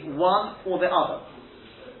you need one or the other.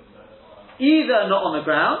 Either not on the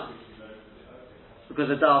ground, because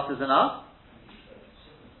the das is enough,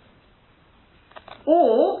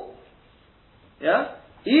 or,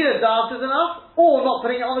 either das is enough, or not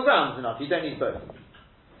putting it on the ground is enough. You don't need both.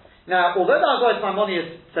 Now, although the Argois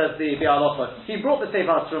Maimonides says the Bialocha, he brought the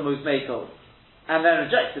Sefer Truma who's makel, and then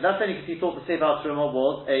rejected. That's only because he thought the Sefer Truma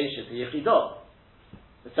was a Shita Yechidah.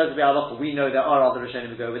 It says the Bialocha, we know there are other Rishonim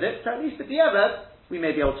who go with it, so at least at the Eved, we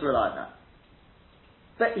may be able to rely on that.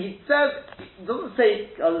 But he says, it doesn't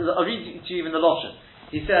say, I'll read to you even the Lashon.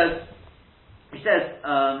 He says,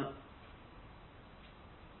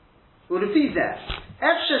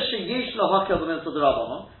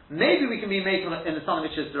 maybe we can be made in the something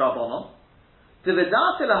which is D'Rabbanon. The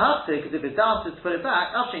Vedas the Vedas is to put it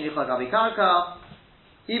back,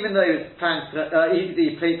 even though he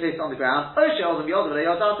was placed on the ground,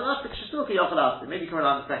 maybe you can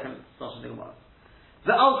rely on the second Lashon of the Gemara.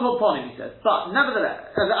 The alcohol ponim, he says, but nevertheless,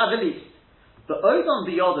 at the least, the odon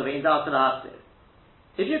biyodav in das elahasir.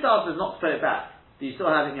 If your das is not to put it back, but you still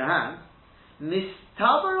have it in your hand,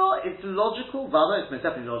 mistabara, it's logical, vada, it's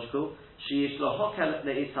definitely logical. Sheyish lohokel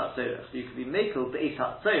le'is hatzorech. So you could be makel be'is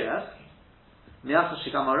hatzorech. Mi'achas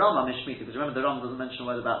shekam harama mishmita. Because remember, the Ram doesn't mention a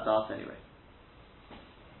word about das anyway.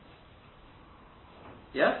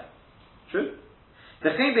 Yeah, true. So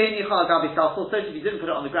if you didn't put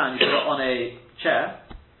it on the ground, you put it on a chair,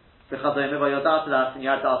 and you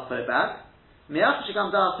had das to put it back. But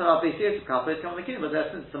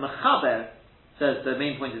since the Mechaber says the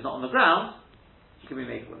main point is not on the ground, you can be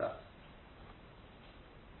making with that.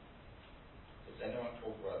 Does anyone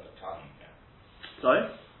talk about the time? Yeah. Sorry?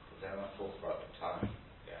 Does anyone talk about the time?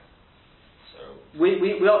 Yeah. So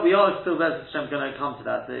we are still going to come to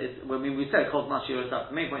that. We said cold mashir stuff.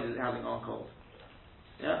 The main point is it hasn't gone cold.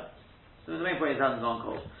 Yeah. So the main point is it hasn't gone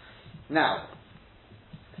cold. Now,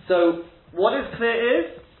 so what is clear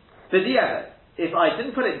is if I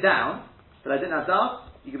didn't put it down, but I didn't have das,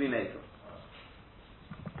 you can be made.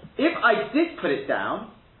 If I did put it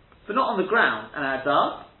down, but not on the ground, and I had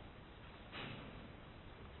das,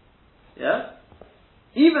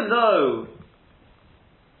 even though,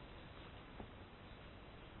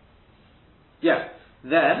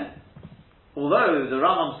 then, although the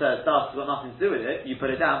Rambam says das has got nothing to do with it, you put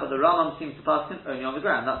it down, but the Rambam seems to pass it only on the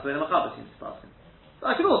ground. That's the way the Mechaber seems to pass it. So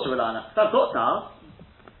I can also rely on that. So I've got das,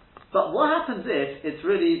 but what happens if it's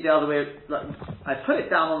really the other way? Like I put it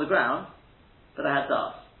down on the ground, but I had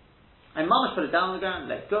das. I managed to put it down on the ground,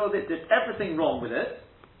 let go of it, did everything wrong with it,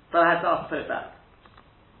 but I had das to put it back.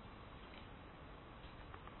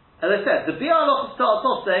 As I said, the Bialoch starts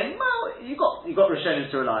off saying, well, you got Rishonim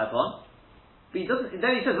to rely upon, but he doesn't.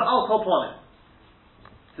 Then he says, I'll call upon him.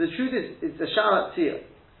 So the truth is, it's the Sharat Tzir.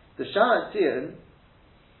 The Sharat Tzir,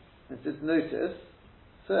 let's just notice,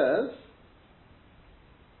 says,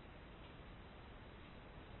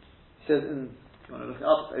 he says, if you want to look it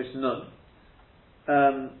up, it's Nun.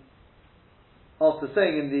 After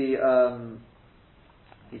saying in the,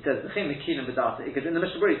 he says, because in the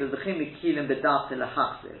Mishnah Berurah he says,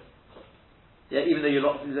 even though you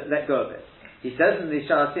let go of it. He says in the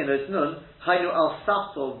Sharat Tzir, it's Nun, Hainu al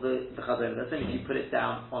Safsol the Chazon. That's only if you put it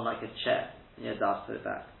down on like a chair and you have to put it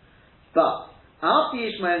back. But after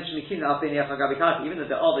Yishmael and Shemikin, even though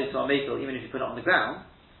there are those who are makel, even if you put it on the ground,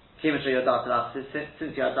 since you have to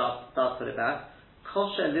put it back,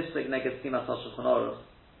 Kosher Lislik Neged Stima Toshel Chonorov.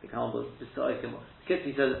 He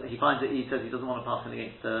says he finds it. He says he doesn't want to pass it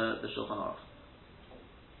against the Shulchan Aruch.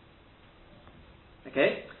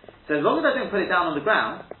 Okay, so as long as I don't put it down on the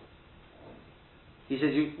ground, he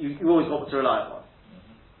says you always got to rely upon.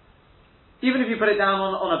 Even if you put it down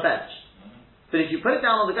on a bench, but if you put it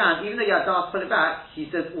down on the ground, even though you have to put it back, he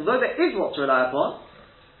says although there is what to rely upon,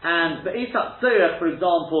 and Be'isat Tzorech, for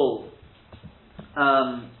example,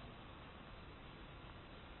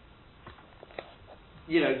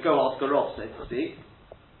 go ask a Rav, so to speak.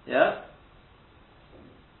 Yeah?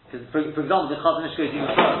 Because, for example, the Chazon Ish goes even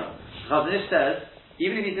further. Chazon Ish says,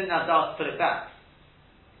 even if you didn't have to put it back,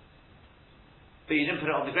 but you didn't put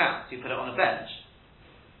it on the ground, so you put it on a bench.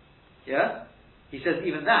 Yeah? He says,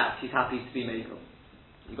 even that, he's happy to be medical.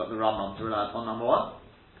 You've got the Rambam to rely upon, number one.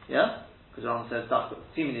 Yeah? Because the Rambam says,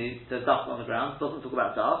 seemingly, there's dust on the ground, doesn't talk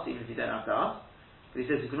about dust, even if you don't have dust. But he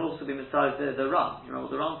says, you can also be beside the Ram. You remember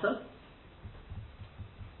what the Ram says?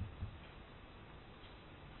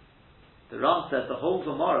 The Ram said the whole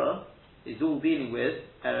Gemara is all dealing with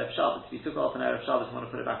Erev Shabbos. If you took it off an Erev Shabbos and want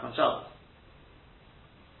to put it back on Shabbos.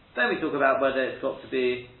 Then we talk about whether it's got to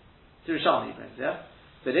be Yerushalmi brings, yeah?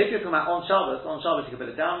 But if you're talking about on Shabbos you can put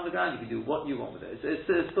it down on the ground, you can do what you want with it. It's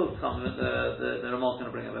still to come, the Ramah's going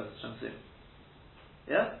to bring it back soon.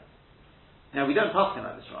 Yeah? Now we don't pass him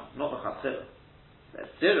like this, right? Not the Chatzillah. That's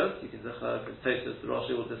Tziruf, you can Tosfos, the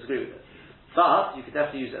Rashi will disagree with it. But you could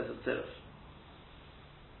definitely use it as a Tziruf.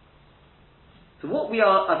 So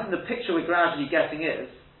I think the picture we're gradually getting is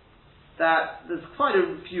that there's quite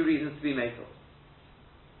a few reasons to be makel.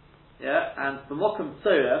 Yeah? And the Mokum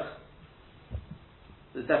Tzorech,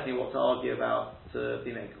 there's definitely what to argue about to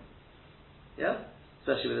be makel. Yeah?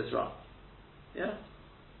 Especially with this run. Yeah?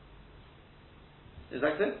 Is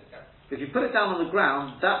that clear? Yeah. If you put it down on the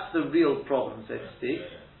ground, that's the real problem, so to speak.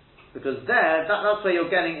 Because there, that's where you're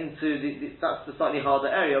getting into that's the slightly harder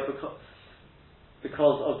area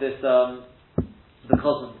because of this,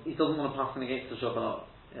 because he doesn't want to pass them against the Shulchan Aruch,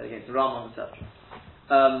 against the Rambam, etc.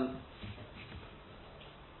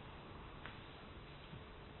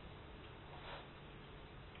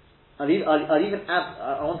 I'll even add.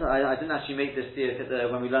 I didn't actually make this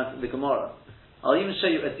diuk when we learned the Gemara. I'll even show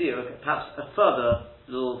you a diuk, perhaps a further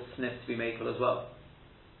little sniff to be made as well.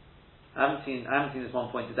 I haven't seen this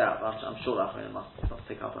one pointed out, but I'm sure that I must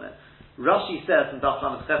pick up on it. Rashi says in Daf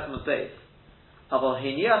Lamed Chesed Beis, "Aval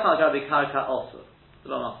hiniach al gabi karka also."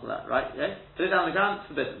 Don't ask for that, right? Yeah? Put it down on the ground. It's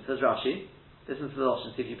forbidden. Says Rashi. Listen to the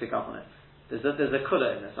Lashon, see if you pick up on it. There's a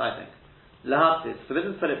kula in this, I think. Lahatis,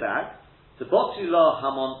 forbidden to put it back. The botzu la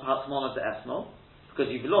hatzmon of the esmol,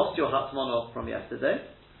 because you've lost your hatzmon from yesterday.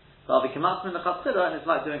 So I'll be kamatz in the chatzila, and it's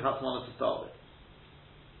like doing hatzmon to start with.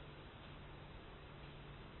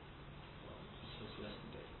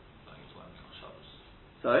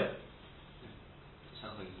 Sorry? It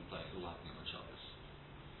sounds like he's been playing the lightning on Shabbos.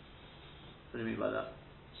 What do you mean by that?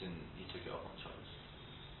 As in, he took it off on Shabbos.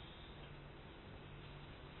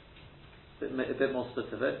 A bit more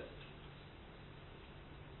specific.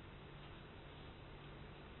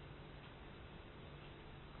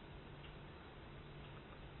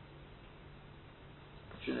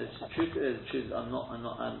 The truth is, I'm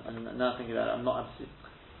now thinking about it, I'm not absolutely,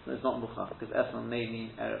 it's not muchach, because Esmon may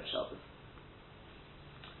mean Erev Shabbos.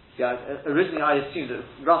 Yeah, originally I assumed that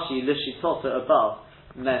Rashi, Lishitota above,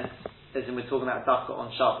 meant, as in we're talking about Dafka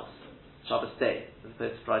on Shabbos day, as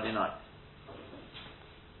opposed to Friday night.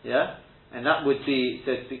 Yeah? And that would be,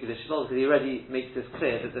 so to speak, Lishitota, because he already makes this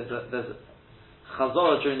clear that there's a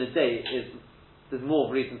Chazorah during the day there's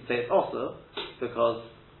more reason to say it's also, because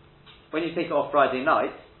when you take it off Friday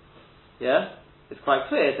night, yeah, it's quite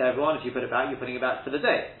clear to everyone, if you put it back, you're putting it back for the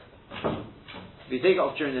day. If you take it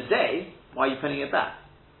off during the day, why are you putting it back?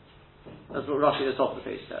 That's what Rashi at the top of the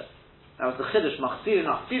page says. That was the Chiddush Machzir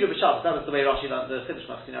b'Shabbos. That was the way Rashi learned the Chiddush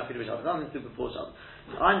Machzir b'Shabbos. Nothing to do before Shabbos.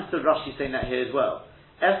 I understood Rashi saying that here as well.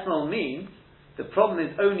 Esmol means the problem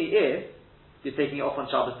is only if you're taking it off on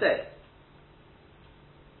Shabbos day.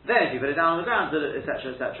 Then if you put it down on the ground,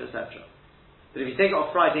 etc., etc., etc. But if you take it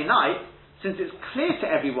off Friday night, since it's clear to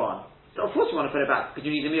everyone, so of course you want to put it back because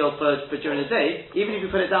you need a meal for during the day. Even if you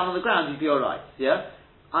put it down on the ground, you'd be all right. Yeah,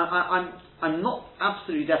 I'm not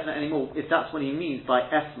absolutely definite anymore if that's what he means by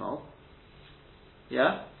esmol.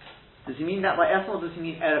 Yeah, does he mean that by esmol? Or does he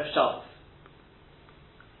mean erev Shabbos?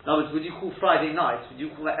 In other words, would you call Friday night? Would you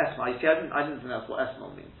call that esmol? You see, I didn't think that's what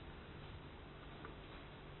esmol means.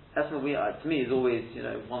 Esmol, to me, is always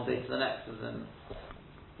one day to the next, and then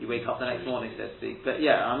you wake up the next morning, so to speak. But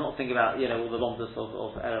yeah, I'm not thinking about all the longus of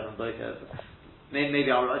Erev and Boker. Maybe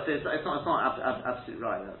I'll. It's not absolute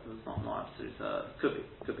right. It's not absolute. Could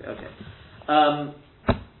be. Okay.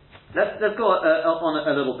 Let's go on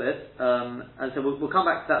a little bit, and so we'll come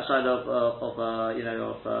back to that side of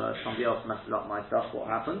somebody else messes up my stuff. What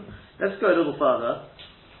happened? Let's go a little further.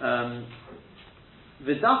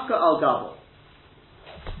 V'dafka al gabel.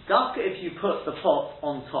 Dafka if you put the pot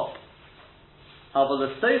on top. Aval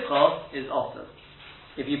the socha is offered.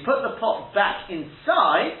 If you put the pot back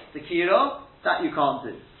inside the kiro, that you can't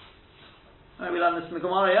do. Alright, we learned this in the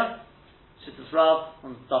Gemara, yeah? Shittas Rav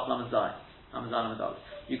on Daf Lamed Zayin.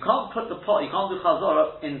 You can't put the pot, you can't do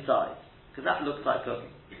chazorah inside, because that looks like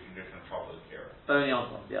cooking. You can do it on top of the kira. Only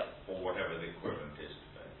on top, yeah. Or whatever the equivalent is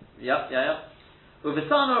today. Yeah. With a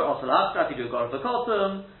tanur, also last if you do Gorah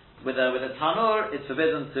B'Kotum, with a tanur, it's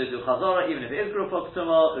forbidden to do chazorah, even if it is Grupa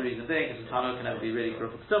Ktuma. The reason being is the tanur can never be really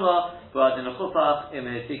Grupa Ktuma, but in a chupach, in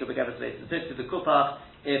a Sika B'Geves Neis, to the kupach,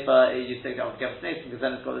 if you take that with Geves Neis, because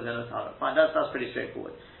then it's got the Zen of tanur. Fine, that's pretty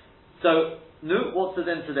straightforward. So, what's the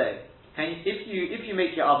then today? If you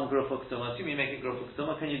make your oven Grupa Ktuma, assume you make it Grupa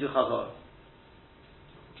Ktuma, can you do chazorah?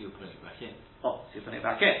 You're putting it back in. Oh, so you're putting it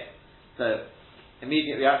back in. So,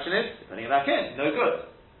 immediate reaction is, you're putting it back in. No good.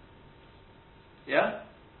 Yeah?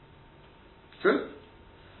 True?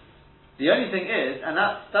 The only thing is, and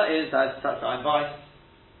that is Ein Weiss,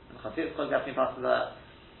 and Chatzitz Chol Gafni passes that.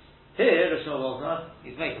 Here, Rosh Hashanah,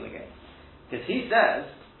 he's making again. Because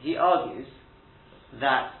he argues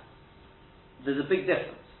that there's a big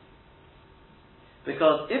difference.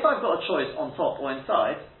 Because if I've got a choice on top or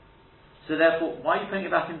inside, so therefore, why are you putting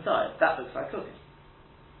it back inside? That looks like cooking.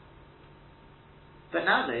 But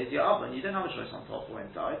nowadays, your oven, you don't have a choice on top or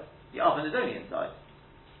inside. Your oven is only inside.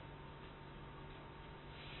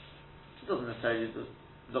 It doesn't necessarily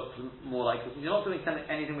look more like cooking. You're not doing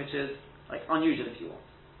anything which is like unusual if you want.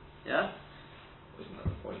 Yeah? Isn't that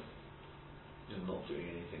the point? You're not doing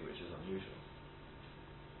anything which is unusual.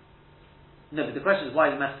 No, but the question is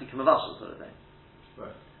why is messy kamavashal sort of thing?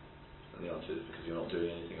 Right. And the answer is because you're not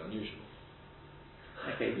doing anything unusual.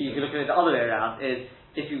 Okay, you can look at it the other way around, is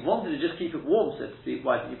if you wanted to just keep it warm, so to speak,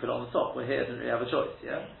 why didn't you put it on the top? Well, here doesn't really have a choice,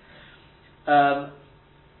 yeah?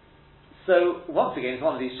 So, once again, it's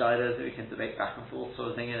one of these shilas that we can debate back and forth sort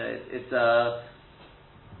of thing, you know,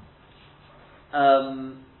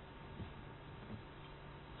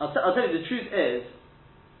 I'll tell you, the truth is,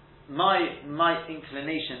 my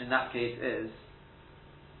inclination in that case is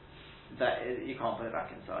that you can't put it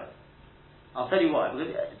back inside. I'll tell you why, because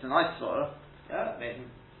it's a nice svara, yeah, maybe,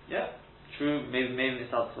 yeah, true, maybe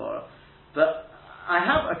it's not svara, but I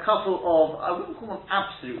have a couple of, I wouldn't call them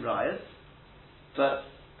absolute rayas, but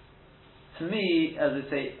to me, as I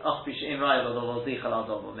say,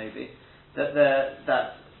 maybe,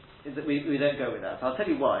 that we don't go with that. So I'll tell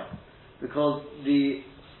you why. Because the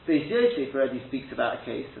Beis Yosef already speaks about a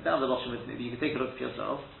case, so down the bottom with me, you can take a look for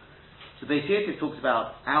yourself. So Beis Yosef talks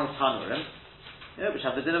about al tanurim, which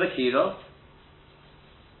have the din of akira,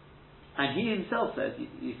 and he himself says,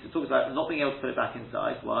 he talks about not being able to put it back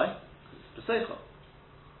inside. Why? Because it's pesachah.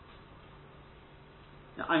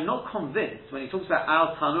 Now I'm not convinced when he talks about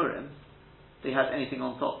al tanurim, they had anything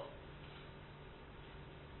on top.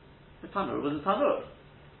 The tanur was a tanur.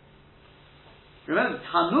 Remember,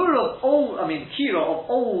 tanur of old, kira of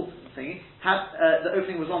old thing, had, the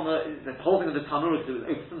opening was on the whole thing of the tanur, it was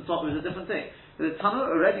open from the top, it was a different thing. But the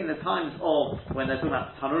tanur already in the times of, when they're talking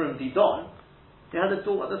about tanur and didon, they had a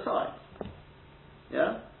door at the side.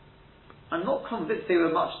 Yeah? I'm not convinced they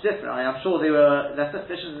were much different. I'm sure they were less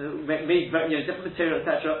efficient, made different material,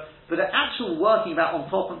 etc. But the actual working about on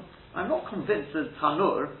top, I'm not convinced that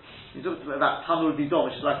tanur, you talked about tanur didon,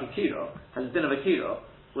 which is like a kiro, has a din of a kiro,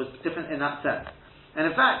 was different in that sense. And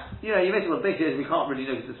in fact, you may say, well, basically we can't really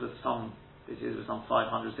know because this was some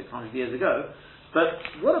 500, 600 years ago. But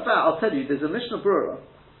what about, I'll tell you, there's a Mishnah Berurah.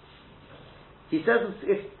 He says in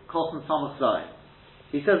If Kosan Samach Zayin,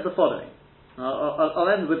 he says the following. I'll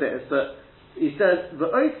end with this, but he says,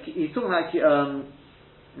 he's talking about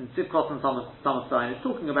in Sivkot and Samach Zayin, he's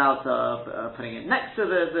talking about putting it next to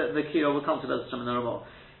the kiro. We'll come to those in the Ramah.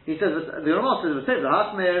 He says, the Ramah says, the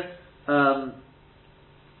Hachmer,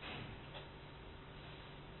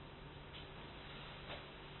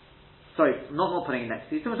 sorry, not putting it next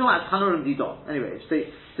to. He's talking about Tanur and Didon. Anyway, so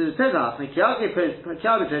it says that, this is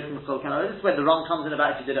where the Ram comes in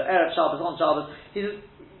about if you did an Erev Shabbos, on Shabbos. He says,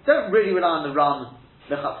 don't really rely on the Ram,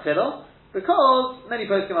 the Chatzchila, because many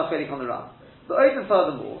posts come out on the Ram. But even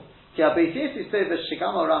furthermore,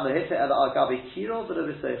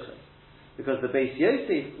 because the Beis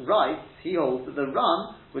Yosef writes, he holds that the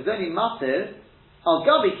Ram was only matir al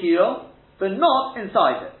gabi kiro, but not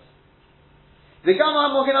inside it. V'gama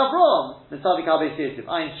Mogen Avrom, Mitzadik HaBeis Yosef,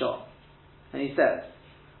 Ein Shom. And he says,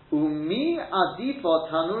 Umi adifo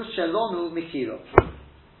tanur shelonu mikiro.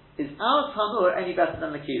 Is our tanur any better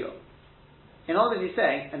than the kiro? In other words, he's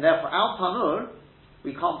saying, and therefore our tanur,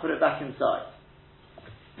 we can't put it back inside.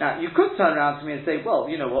 Now, you could turn around to me and say, well,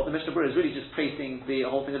 you know what, the Mishnah Berurah is really just praising the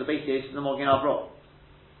whole thing of the Beis Yosef and the Mogen Avrom.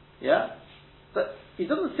 Yeah? But he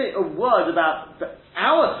doesn't say a word about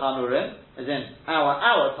our tanurim, as in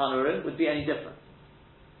our tanurim would be any different.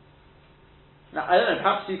 Now, I don't know,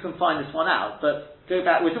 perhaps you can find this one out, but go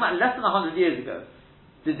back, we're talking about less than 100 years ago.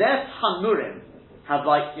 Did their tanurim have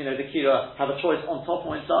the kira, have a choice on top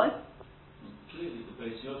or inside? Clearly the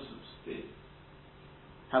Beis Yosef's did.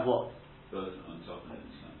 Have what? Both on top and inside.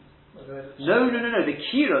 No, the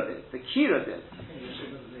kira did. The kira did. I think you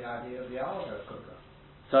should look at the idea of the alga cooker.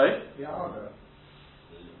 Sorry? The alga.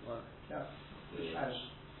 Yeah. Which has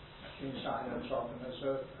inside and top and there's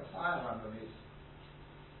a fire underneath.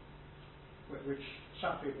 Which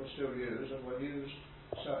some people still use and will use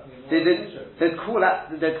certainly more. They'd call that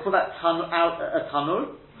a tanur?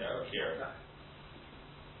 No, here.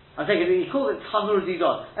 I'm saying he calls it Tanur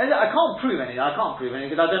Didon. And I can't prove anything. I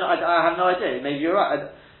because I have no idea. Maybe you're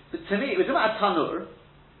right. But to me, we're talking about Tanur.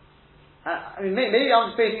 Maybe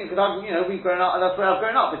I'm just basing it because we've grown up. That's where I've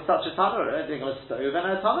grown up with such a Tanur. I don't think of a stove and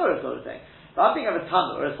a Tanur sort of thing. But I'm thinking of a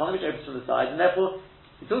Tanur, something which opens from the side, and therefore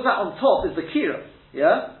it talks about on top is the kira.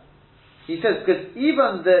 Yeah. He says because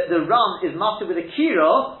even the ram is mastered with a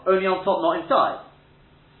kira only on top, not inside.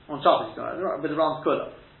 On Shabbos, with the ram's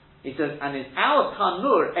kula. He says, and is our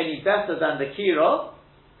tanur any better than the kira,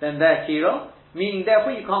 than their kira? Meaning,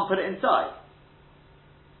 therefore, you can't put it inside.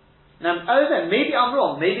 Now, maybe I'm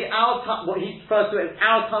wrong. Maybe what he refers to as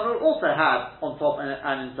our tanur also had on top and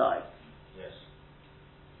inside. Yes.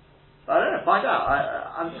 But I don't know. Find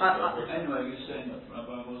out. Anyway, you're saying that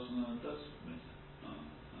Rabbi Wasserman does permit it.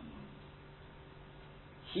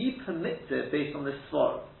 He permits it based on this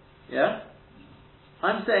svara. Yeah.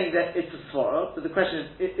 I'm saying that it's a svara, but the question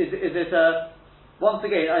is it a, once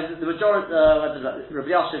again, the majority, Rabbi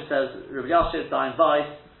Yashiv says, Rabbi Yashiv, Dayan Weiss,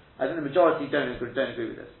 I think the majority don't agree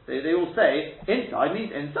with this. They all say, inside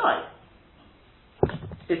means inside.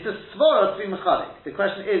 It's a svara to be mechalik. The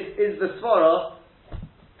question is the svara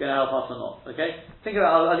going to help us or not? Okay? Think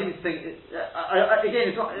about it, I need to think, again,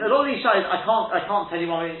 it's not, a lot of these shayes, I can't tell you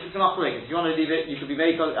one, it's an uplink. If you want to leave it, you can be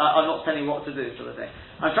very, I'm not telling you what to do, sort of thing.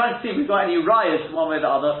 I'm trying to see if we've got any riots one way or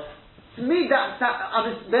the other. To me,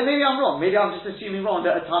 maybe I'm wrong, maybe I'm just assuming wrong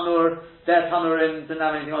that their tanur didn't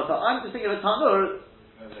have anything else. I'm just thinking of a tanur.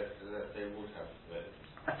 No, they would have.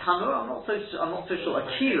 A tanur, I'm not so sure. A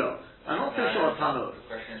kilo, I'm not so sure a tanur. The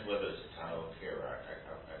question is whether it's a tanur or kira. I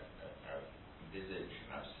envisage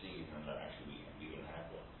and I've seen, and actually we even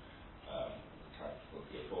have one. Type of what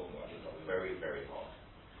you're talking about is very, very hot,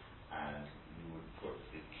 and you would put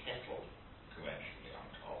the kettle conventionally on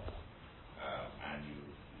top, and you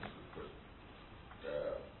would put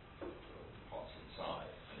the pots inside,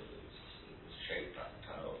 and it was shaped like a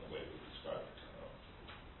tanur the way we described the tanur.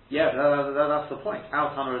 Yeah, that's the point.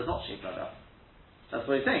 Our tanur is not shaped like that. That's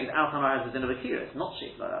what he's saying. Our tanur has a din of a kira. It's not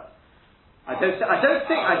shaped like that. I don't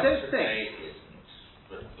think.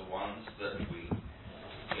 But the ones that we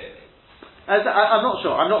clearly. I'm not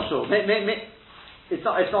sure. It's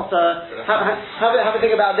not. Have a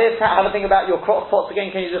think about this. Have a think about your crock pots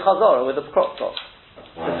again. Can you do chazorah with the crock pot?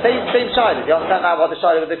 The same shayla. Do you understand now what the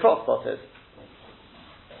shayla with the crock pot is?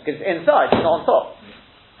 Because it's inside, it's not on top.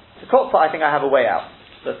 The crock pot, I think I have a way out,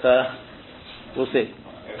 but we'll see.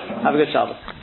 Have a good Shabbos.